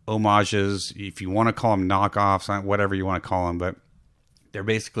homages, if you want to call them knockoffs, whatever you want to call them, but they're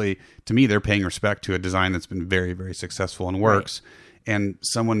basically, to me, they're paying respect to a design that's been very, very successful and works. Right. And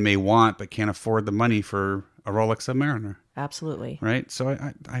someone may want but can't afford the money for a Rolex Submariner. Absolutely. Right? So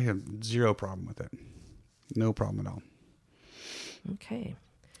I have zero problem with it. No problem at all. Okay.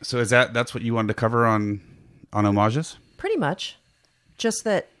 So that's what you wanted to cover on homages? Pretty much. Just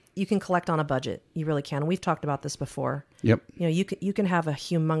that you can collect on a budget. You really can. We've talked about this before. Yep. You know, you can have a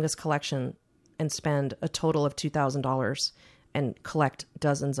humongous collection and spend a total of $2,000 and collect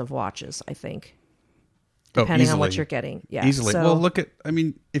dozens of watches, I think. Depending on what you're getting. Yeah. Easily. So, well,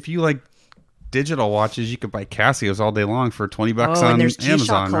 if you like digital watches, you could buy Casios all day long for $20 on Amazon, and there's G-Shock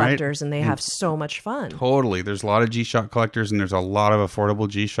right? collectors, and they have so much fun. Totally. There's a lot of G-Shock collectors, and there's a lot of affordable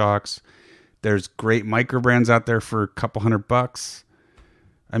G-Shocks. There's great micro brands out there for a couple $100.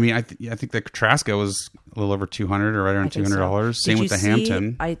 I mean, I think the Traska was a little over $200 or right around $200. Same with the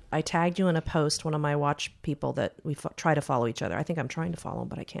Hampton. I tagged you in a post, one of my watch people that we try to follow each other. I think I'm trying to follow him,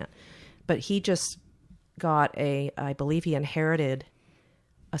 but I can't. But he just got I believe he inherited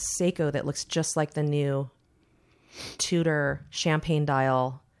a Seiko that looks just like the new Tudor champagne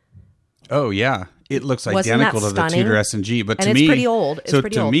dial. Oh, yeah. It looks identical to the Tudor S&G, but to me, it's pretty old.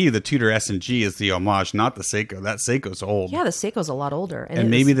 Me, the Tudor S&G is the homage, not the Seiko. That Seiko's old. Yeah, the Seiko's a lot older, and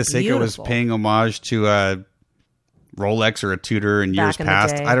maybe the Seiko was paying homage to a Rolex or a Tudor in years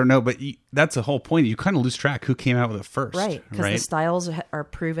past. I don't know, but that's the whole point. You kind of lose track who came out with it first, right? Because the styles are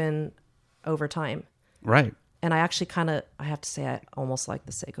proven over time, right? And I actually I have to say, I almost like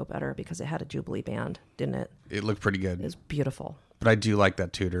the Seiko better because it had a Jubilee band, didn't it? It looked pretty good. It was beautiful. But I do like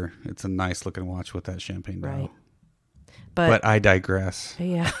that Tudor. It's a nice looking watch with that champagne dial. Right. But I digress.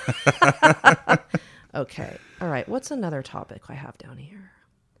 Yeah. Okay. All right. What's another topic I have down here?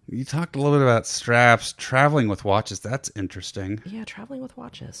 You talked a little bit about straps, traveling with watches. That's interesting. Yeah, traveling with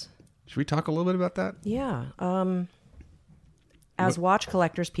watches. Should we talk a little bit about that? Yeah. As watch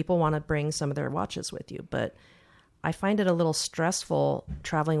collectors, people want to bring some of their watches with you, but I find it a little stressful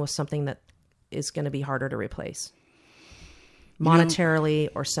traveling with something that is going to be harder to replace. Monetarily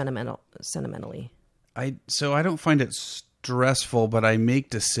or sentimentally. I don't find it stressful, but I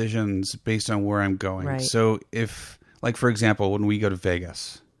make decisions based on where I'm going. Right. So if, like, for example, when we go to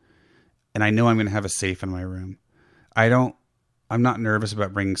Vegas and I know I'm going to have a safe in my room, I'm not nervous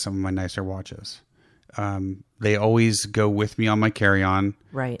about bringing some of my nicer watches. They always go with me on my carry-on.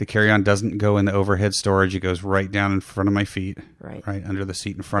 Right. The carry-on doesn't go in the overhead storage. It goes right down in front of my feet. Right. Right under the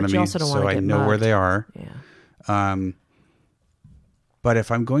seat in front of you me. Also don't so I know mugged. where they are. Yeah. But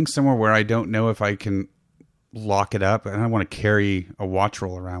if I'm going somewhere where I don't know if I can lock it up, and I don't want to carry a watch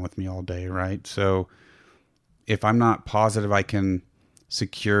roll around with me all day, right? So if I'm not positive I can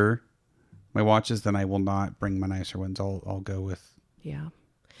secure my watches, then I will not bring my nicer ones. I'll go with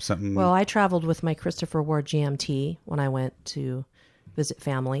something. Well, I traveled with my Christopher Ward GMT when I went to visit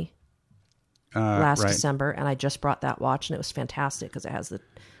family last December, and I just brought that watch, and it was fantastic because it has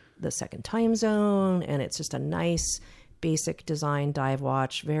the second time zone, and it's just a nice basic design dive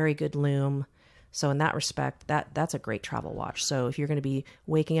watch, very good lume. So in that respect, that's a great travel watch. So if you're going to be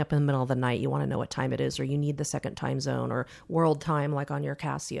waking up in the middle of the night, you want to know what time it is, or you need the second time zone or world time like on your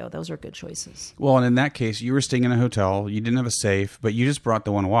Casio, those are good choices. Well, and in that case, you were staying in a hotel, you didn't have a safe, but you just brought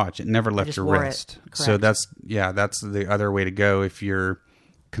the one watch. It never left your wrist. So that's the other way to go. If you're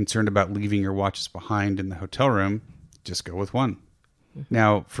concerned about leaving your watches behind in the hotel room, just go with one.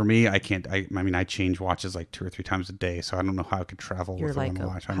 Now, for me, I can't. I change watches like 2 or 3 times a day, so I don't know how I could travel with one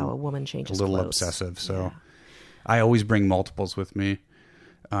watch. How a woman changes a little clothes. Obsessive, so I always bring multiples with me.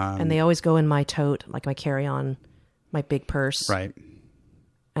 And they always go in my tote, like my carry-on, my big purse. Right.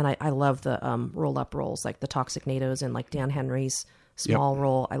 And I love the roll-up rolls, like the Toxic NATOs and like Dan Henry's small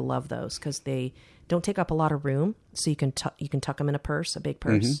roll. I love those because they don't take up a lot of room, so you can tuck them in a purse, a big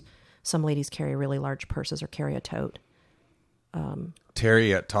purse. Some ladies carry really large purses or carry a tote.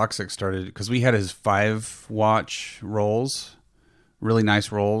 Terry at Toxic started because we had his 5-watch rolls, really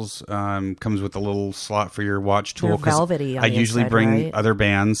nice rolls. Comes with a little slot for your watch tool. They're velvety. On I the usually inside, bring right? other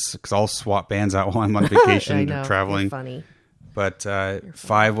bands because I'll swap bands out while I'm on vacation I or know. traveling. You're funny. But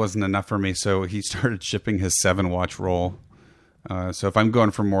 5 wasn't enough for me, so he started shipping his 7-watch roll. So if I'm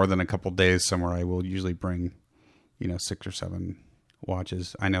going for more than a couple days somewhere, I will usually bring, 6 or 7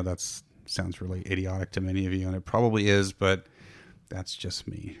 watches. I know that sounds really idiotic to many of you, and it probably is, but that's just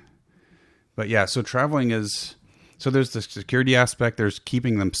me. But yeah, so traveling is... So there's the security aspect. There's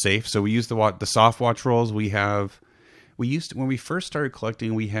keeping them safe. So we use the soft watch rolls. We used to, when we first started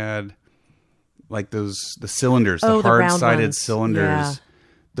collecting, we had like the cylinders, the hard-sided cylinders. Yeah.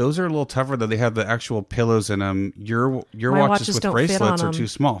 Those are a little tougher though. They have the actual pillows in them. Your watches with bracelets are too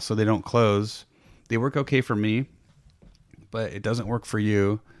small, so they don't close. They work okay for me, but it doesn't work for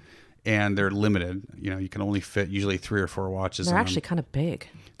you. And they're limited. You can only fit usually 3 or 4 watches. They're actually kind of big.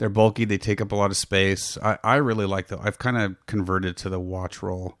 They're bulky. They take up a lot of space. I really like them. I've kind of converted to the watch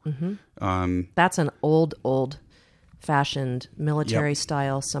roll. Mm-hmm. That's an old-fashioned military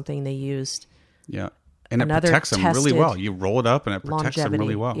style, something they used. Yeah. And it protects them really well. You roll it up and it protects them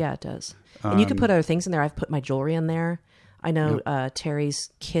really well. Yeah, it does. And you can put other things in there. I've put my jewelry in there. I know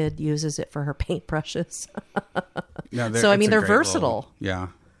Terry's kid uses it for her paintbrushes. So, they're versatile. Yeah.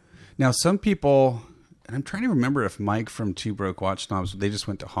 Now, some people, and I'm trying to remember if Mike from Two Broke Watch Snobs, they just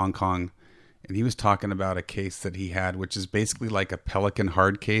went to Hong Kong, and he was talking about a case that he had, which is basically like a Pelican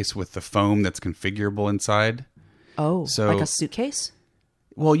hard case with the foam that's configurable inside. Oh, so, like a suitcase?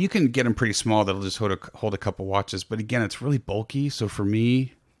 Well, you can get them pretty small that'll just hold a couple watches. But again, it's really bulky. So for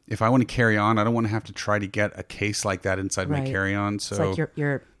me, if I want to carry on, I don't want to have to try to get a case like that inside my carry-on. So it's like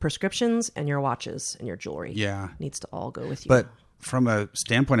your prescriptions and your watches and your jewelry. Yeah. Needs to all go with you. But from a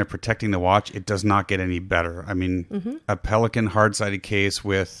standpoint of protecting the watch, it does not get any better. I mean, a Pelican hard-sided case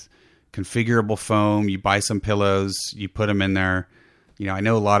with configurable foam, you buy some pillows, you put them in there. I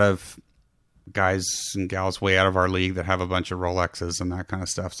know a lot of guys and gals way out of our league that have a bunch of Rolexes and that kind of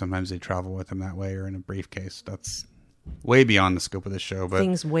stuff. Sometimes they travel with them that way or in a briefcase. That's way beyond the scope of the show. But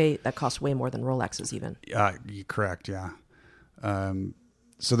things that cost way more than Rolexes even. You're correct, yeah.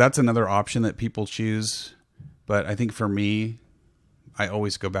 So that's another option that people choose. But I think for me, I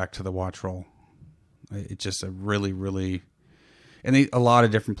always go back to the watch roll. It's just a really, really... And a lot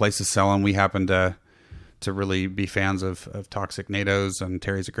of different places sell them. We happen to really be fans of Toxic NATOs, and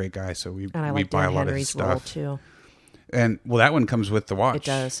Terry's a great guy, so we buy a lot of his stuff. Roll too. And that one comes with the watch. It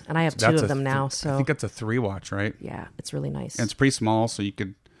does, and I have 2 of them now. So I think that's a 3-watch, right? Yeah, it's really nice. And it's pretty small, so you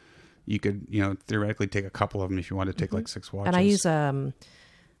could theoretically take a couple of them if you want to take like 6 watches. And I use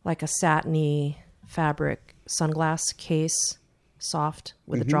like a satiny fabric sunglass case, soft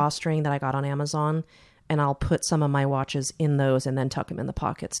with a drawstring that I got on Amazon, and I'll put some of my watches in those and then tuck them in the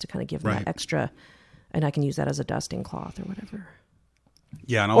pockets to kind of give them that extra. And I can use that as a dusting cloth or whatever.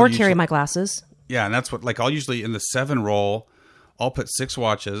 Yeah, and carry my glasses. Yeah, and that's what I'll usually in the 7 roll, I'll put 6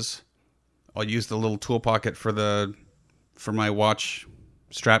 watches. I'll use the little tool pocket for my watch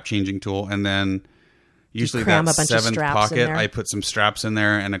strap changing tool, and then usually that 7th pocket, I put some straps in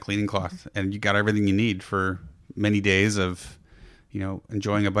there and a cleaning cloth, and you got everything you need for many days of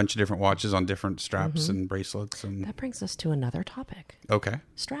enjoying a bunch of different watches on different straps and bracelets. And that brings us to another topic. Okay.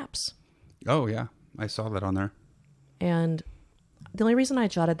 Straps. Oh, yeah. I saw that on there. And the only reason I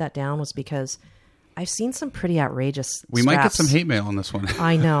jotted that down was because I've seen some pretty outrageous We might get some hate mail on this one.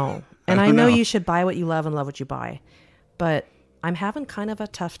 I know. And I know you should buy what you love and love what you buy. But I'm having kind of a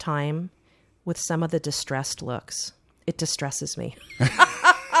tough time with some of the distressed looks. It distresses me.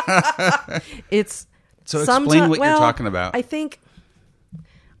 So explain what you're talking about. I think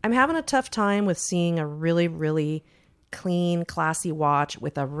I'm having a tough time with seeing a really, really clean, classy watch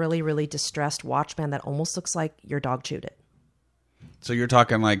with a really, really distressed watch band that almost looks like your dog chewed it. So you're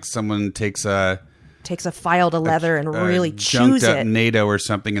talking like someone takes a file to leather and really chews junked up it. NATO or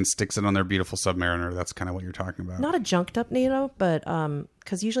something and sticks it on their beautiful Submariner. That's kind of what you're talking about. Not a junked up NATO, but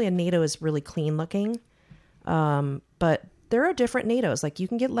because usually a NATO is really clean looking. But there are different NATOs. Like you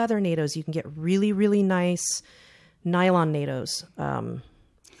can get leather NATOs. You can get really, really nice nylon NATOs.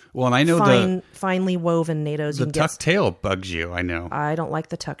 Well, and I know finely woven NATOs. The tuck tail bugs you, I know. I don't like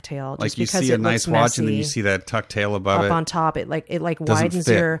the tuck tail. Like you see a nice watch and then you see that tuck tail above it. Up on top. It widens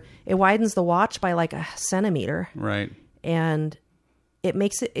it widens the watch by like a centimeter. Right. And it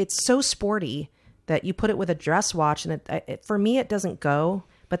makes it's so sporty that you put it with a dress watch and it for me it doesn't go,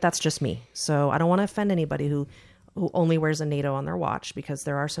 but that's just me. So I don't want to offend anybody who who only wears a NATO on their watch, because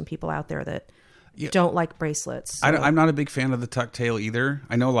there are some people out there that don't like bracelets. So. I'm not a big fan of the tuck tail either.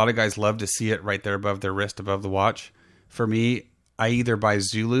 I know a lot of guys love to see it right there above their wrist, above the watch. For me, I either buy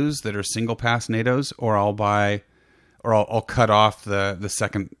Zulus that are single pass NATOs, or I'll cut off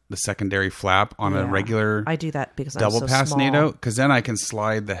the secondary flap on a regular. I do that because double I'm so pass small. NATO, because then I can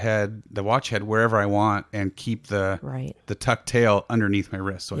slide the watch head wherever I want and keep the tuck tail underneath my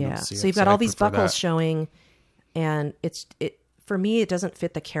wrist, so I don't see it. So you've got all these buckles showing, and for me, it doesn't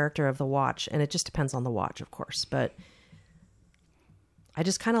fit the character of the watch, and it just depends on the watch, of course. But I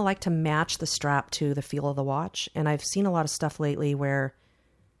just kind of like to match the strap to the feel of the watch, and I've seen a lot of stuff lately where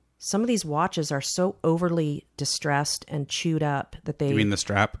some of these watches are so overly distressed and chewed up that they... You mean the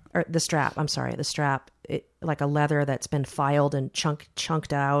strap? Or the strap, I'm sorry. The strap, like a leather that's been filed and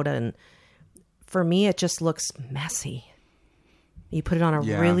chunked out. And for me, it just looks messy. You put it on a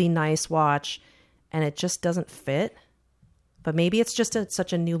really nice watch and it just doesn't fit. But maybe it's just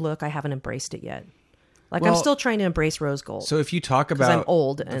such a new look. I haven't embraced it yet. I'm still trying to embrace rose gold. So if you talk about... I'm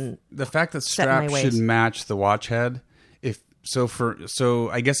old and... The fact that strap should match the watch head...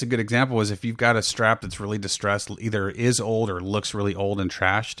 So I guess a good example is if you've got a strap that's really distressed, either is old or looks really old and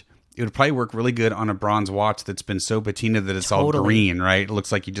trashed, it would probably work really good on a bronze watch that's been so patinaed that it's all green, right? It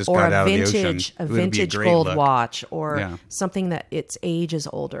looks like you just got out of the ocean. A vintage gold watch, or something that its age is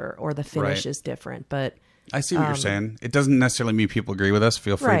older or the finish is different. But I see what you're saying. It doesn't necessarily mean people agree with us.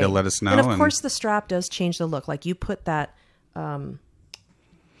 Feel free to let us know. And of course, the strap does change the look. Like you put that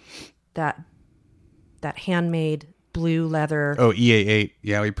handmade blue leather. Oh, EA8.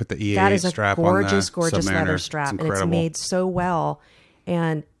 Yeah, we put the EA8 strap on that is a gorgeous leather strap. And it's made so well.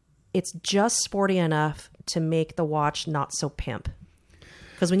 And it's just sporty enough to make the watch not so pimp.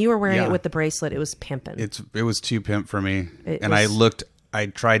 Because when you were wearing it with the bracelet, it was pimping. It was too pimp for me. I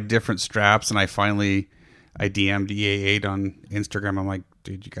tried different straps, and I DM'd EA8 on Instagram. I'm like,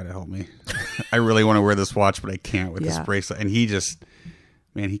 dude, you got to help me. I really want to wear this watch, but I can't with this bracelet. And he just...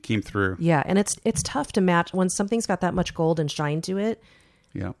 Man, he came through. Yeah, and it's tough to match when something's got that much gold and shine to it.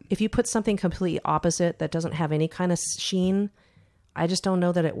 Yeah. If you put something completely opposite that doesn't have any kind of sheen, I just don't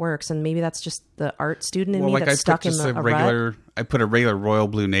know that it works. And maybe that's just the art student in me that's stuck in a rut. I put a regular royal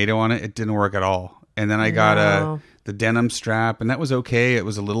blue NATO on it. It didn't work at all. And then I got the denim strap, and that was okay. It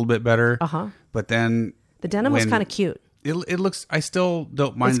was a little bit better. But then the denim was kind of cute. It looks. I still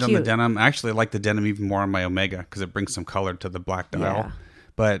don't mind on the denim. Actually, I like the denim even more on my Omega because it brings some color to the black dial. Yeah.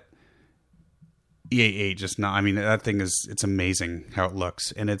 But EA8 just not. I mean, that thing it's amazing how it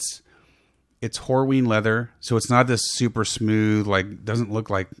looks, and it's Horween leather, so it's not this super smooth, doesn't look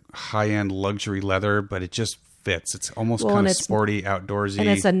like high end luxury leather, but it just fits. It's almost kind of sporty, outdoorsy, and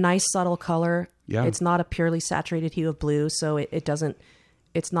it's a nice subtle color. Yeah, it's not a purely saturated hue of blue, so it doesn't.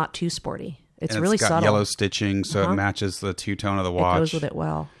 It's not too sporty. It's really got subtle. Yellow stitching, so it matches the two-tone of the watch. It goes with it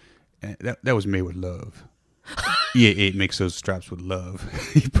well. And that was made with love. EA8 makes those straps with love.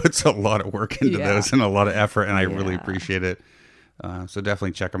 He puts a lot of work into those and a lot of effort, and I really appreciate it. So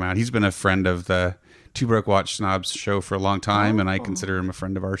definitely check him out. He's been a friend of the Two Broke Watch Snobs show for a long time, and I consider him a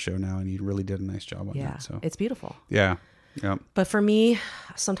friend of our show now, and he really did a nice job on that. So it's beautiful. Yeah. Yep. But for me,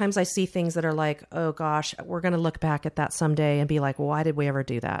 sometimes I see things that are like, oh gosh, we're going to look back at that someday and be like, well, why did we ever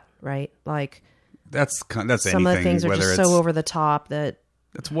do that? Right? Like that's some anything, of the things are just so over the top that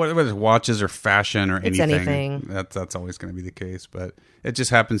that's whether it's watches or fashion or anything. It's anything. That's always going to be the case, but it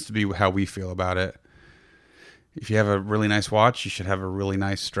just happens to be how we feel about it. If you have a really nice watch, you should have a really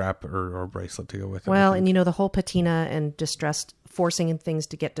nice strap or bracelet to go with it. Well, and the whole patina and forcing things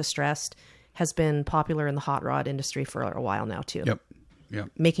to get distressed has been popular in the hot rod industry for a while now too.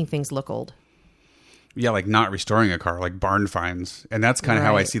 Yep. Making things look old. Yeah, like not restoring a car, like barn finds. And that's kind of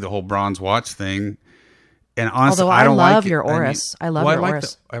how I see the whole bronze watch thing. And honestly, although I don't love like your Oris. I love your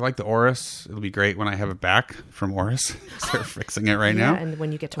Oris. I like the Oris. It'll be great when I have it back from Oris. They're fixing it right now. And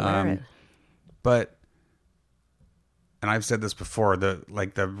when you get to wear it. But, and I've said this before, the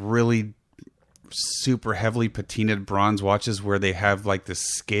really super heavily patinaed bronze watches where they have like the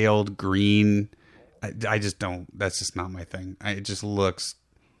scaled green, I just don't, that's just not my thing. It just looks,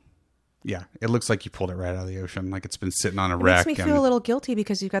 it looks like you pulled it right out of the ocean, like it's been sitting on a rack. It makes me feel a little guilty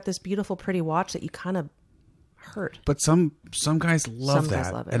because you've got this beautiful, pretty watch that you kind of hurt. But some guys love that.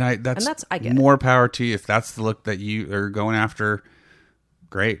 Guys love it. And I get more power to you. If that's the look that you are going after,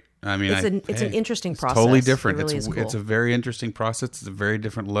 great. I mean, it's an interesting process. Totally different. It really is cool. It's a very interesting process. It's a very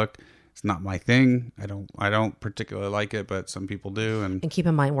different look. It's not my thing. I don't particularly like it, but some people do. And keep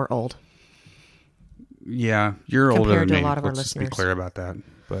in mind, we're old. Yeah, you're older than me. Compared to a lot of our listeners. listeners. Be clear about that.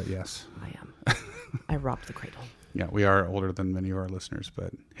 But yes, I am. I robbed the cradle. Yeah, we are older than many of our listeners,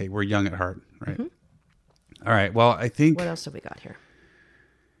 but hey, we're young at heart, right? All right. Well, I think What else have we got here?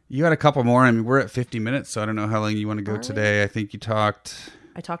 you got a couple more. I mean, we're at 50 minutes, so I don't know how long you want to go All today. right. I think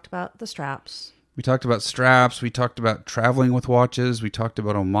I talked about the straps. we talked about straps. We talked about traveling with watches. We talked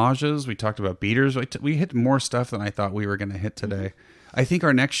about homages. We talked about beaters. We hit more stuff than I thought we were going to hit today. I think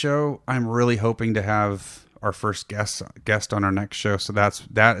our next show, I'm really hoping to have our first guest on our next show. So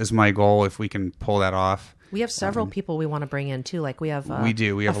that is my goal, if we can pull that off. We have several people we want to bring in too. Like we have We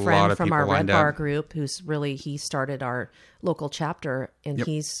do. We have a friend lot of from people our Red lined Bar up. group he started our local chapter, and Yep.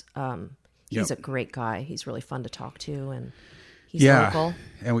 he's Yep. a great guy. He's really fun to talk to, and he's local.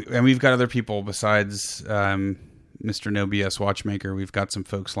 And we've got other people besides Mr. No BS Watchmaker. We've got some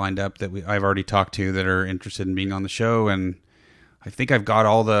folks lined up that I've already talked to that are interested in being on the show, and I think I've got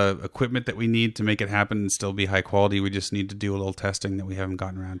all the equipment that we need to make it happen and still be high quality. We just need to do a little testing that we haven't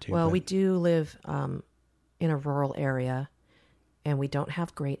gotten around to. Well, but we do live in a rural area, and we don't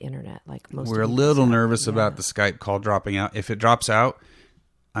have great internet like most. we're a of you little guys have. nervous Yeah. about the Skype call dropping out. If it drops out,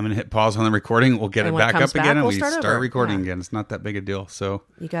 I'm going to hit pause on the recording. We'll get And it when it back comes up again, back, and we'll we start start over. recording Yeah. again. It's not that big a deal. So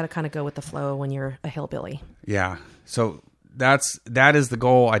You got to kind of go with the flow when you're a hillbilly. yeah, so that is the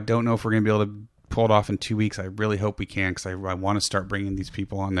goal. I don't know if we're going to be able to pull it off in 2 weeks. I really hope we can, because I want to start bringing these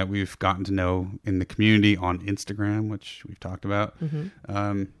people on that we've gotten to know in the community on Instagram, which we've talked about.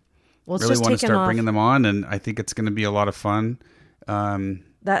 Well, it's Really just want to taken start off. bringing them on, and I think it's going to be a lot of fun.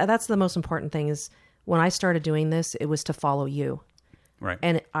 That's the most important thing. Is when I started doing this, it was to follow you. Right.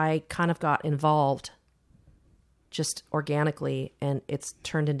 And I kind of got involved just organically, and it's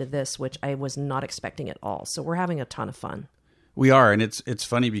turned into this, which I was not expecting at all. So we're having a ton of fun. We are, and it's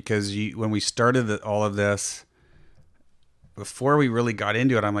funny because when we started all of this, before we really got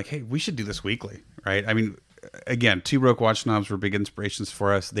into it, I'm like, hey, we should do this weekly, right? I mean, again, Two Broke Watch Snobs were big inspirations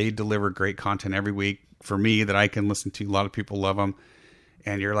for us. They deliver great content every week for me that I can listen to. A lot of people love them.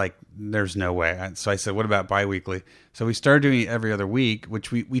 And you're like, there's no way. So I said, what about bi-weekly? So we started doing it every other week,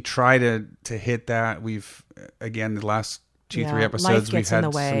 which we try to hit that. We've, again, the last 2-3 life episodes, we've gets in had the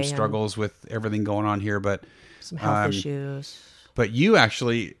way, some and struggles with everything going on here. But Some health issues. but you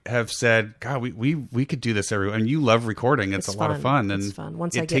actually have said, God, we could do this every. And you love recording. It's a lot of fun, and It's fun.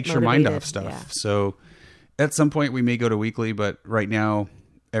 Once it I get takes your mind motivated, off stuff. yeah. So at some point we may go to weekly, but right now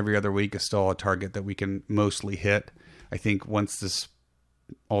every other week is still a target that we can mostly hit. I think once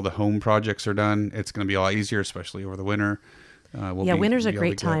all the home projects are done, it's going to be a lot easier, especially over the winter. Winter's a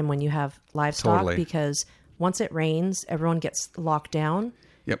great time when you have livestock, Totally. because once it rains, everyone gets locked down.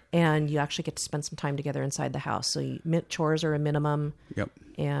 Yep. And you actually get to spend some time together inside the house. So chores are a minimum. Yep.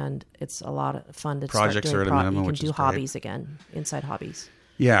 And it's a lot of fun to Projects start are doing at a minimum, You can which do is great. hobbies again, inside hobbies.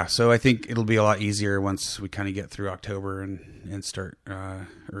 Yeah, so I think it'll be a lot easier once we kind of get through October and start,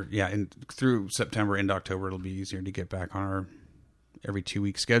 through September into October, it'll be easier to get back on our every 2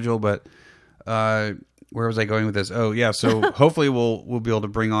 week schedule. But where was I going with this? Oh yeah, so hopefully we'll be able to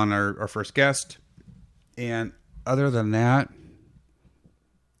bring on our first guest. And other than that,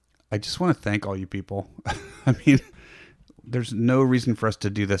 I just want to thank all you people. I mean, there's no reason for us to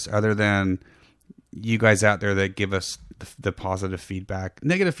do this other than you guys out there that give us the positive feedback,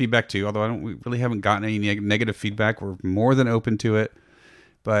 negative feedback too. Although we really haven't gotten any negative feedback. We're more than open to it.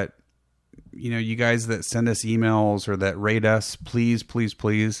 But you guys that send us emails or that rate us, please, please,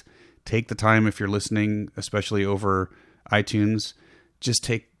 please take the time, if you're listening, especially over iTunes, just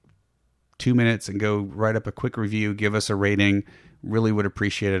take 2 minutes and go write up a quick review, give us a rating. Really would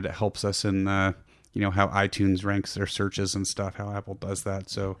appreciate it. It helps us in how iTunes ranks their searches and stuff, how Apple does that.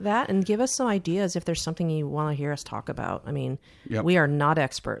 So That, and give us some ideas if there's something you want to hear us talk about. I mean, Yep. We are not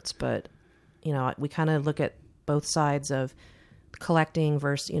experts, but we kind of look at both sides of collecting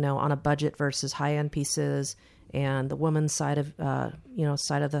versus, on a budget versus high-end pieces, and the woman's side of,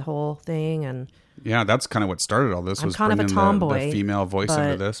 side of the whole thing. And yeah, that's kind of what started all this. I'm Was kind of a bringing tomboy, the female voice but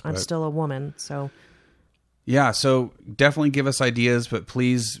into this. I'm But still a woman, so yeah, so definitely give us ideas, but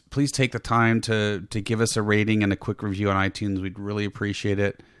please take the time to give us a rating and a quick review on iTunes. We'd really appreciate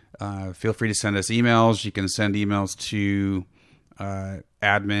it. Feel free to send us emails. You can send emails to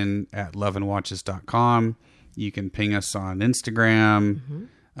admin@loveandwatches.com. You can ping us on Instagram.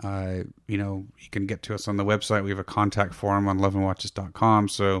 You can get to us on the website. We have a contact form on loveandwatches.com.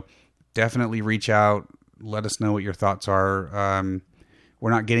 So definitely reach out. Let us know what your thoughts are. We're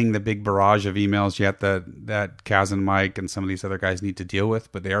not getting the big barrage of emails yet that Kaz and Mike and some of these other guys need to deal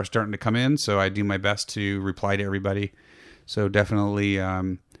with, but they are starting to come in. So I do my best to reply to everybody. So definitely,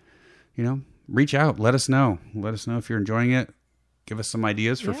 reach out. Let us know. Let us know if you're enjoying it. Give us some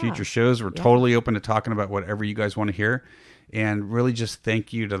ideas for future shows. We're totally open to talking about whatever you guys want to hear. And really just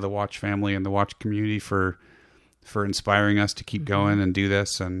thank you to the Watch family and the Watch community for inspiring us to keep going and do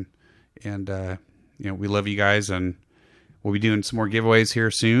this. And we love you guys, and we'll be doing some more giveaways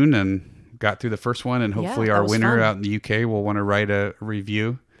here soon, and got through the first one, and hopefully our winner out in the UK will want to write a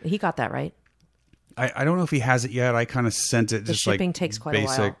review. He got that right. I don't know if he has it yet. I kind of sent it just shipping like takes quite a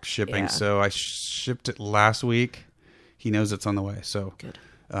while. Basic shipping. So I shipped it last week. He knows it's on the way. So good.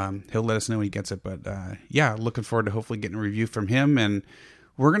 He'll let us know when he gets it. But looking forward to hopefully getting a review from him. And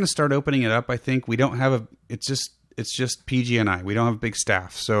we're going to start opening it up. I think we don't have it's just PG and I. We don't have a big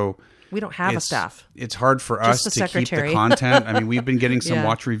staff. So we don't have a staff. It's hard for us to keep the content. I mean, we've been getting some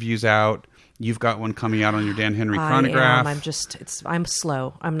watch reviews out. You've got one coming out on your Dan Henry chronograph. I'm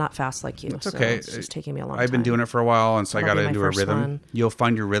slow. I'm not fast like you. It's okay. So it's just taking me a long time. I've been doing it for a while, and so I got into a rhythm. One. You'll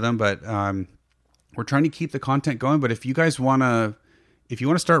find your rhythm, but we're trying to keep the content going. But if you guys want to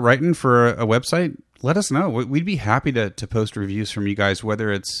start writing for a website, let us know. We'd be happy to post reviews from you guys,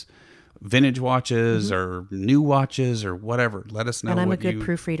 whether it's vintage watches or new watches or whatever. Let us know. And I'm a good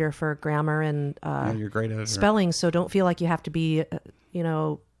proofreader for grammar and you're great at spelling, so don't feel like you have to be,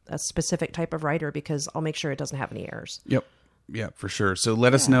 a specific type of writer, because I'll make sure it doesn't have any errors. Yep. Yeah, for sure. So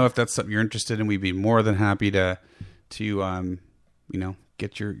let us know if that's something you're interested in. We'd be more than happy to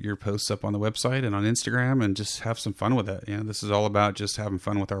get your posts up on the website and on Instagram and just have some fun with it. This is all about just having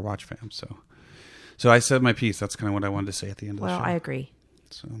fun with our watch fam. So I said my piece. That's kind of what I wanted to say at the end of the show. Well, I agree.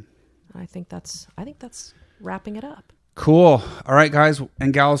 So I think that's wrapping it up. Cool. All right, guys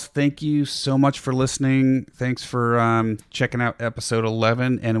and gals, thank you so much for listening. Thanks for checking out episode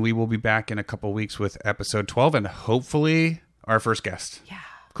 11, and we will be back in a couple weeks with episode 12 and hopefully our first guest. Yeah.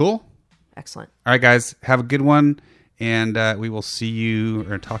 Cool? Excellent. All right, guys, have a good one, and we will see you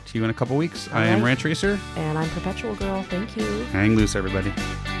or talk to you in a couple weeks. I am Ranch Racer. And I'm Perpetual Girl. Thank you. Hang loose, everybody.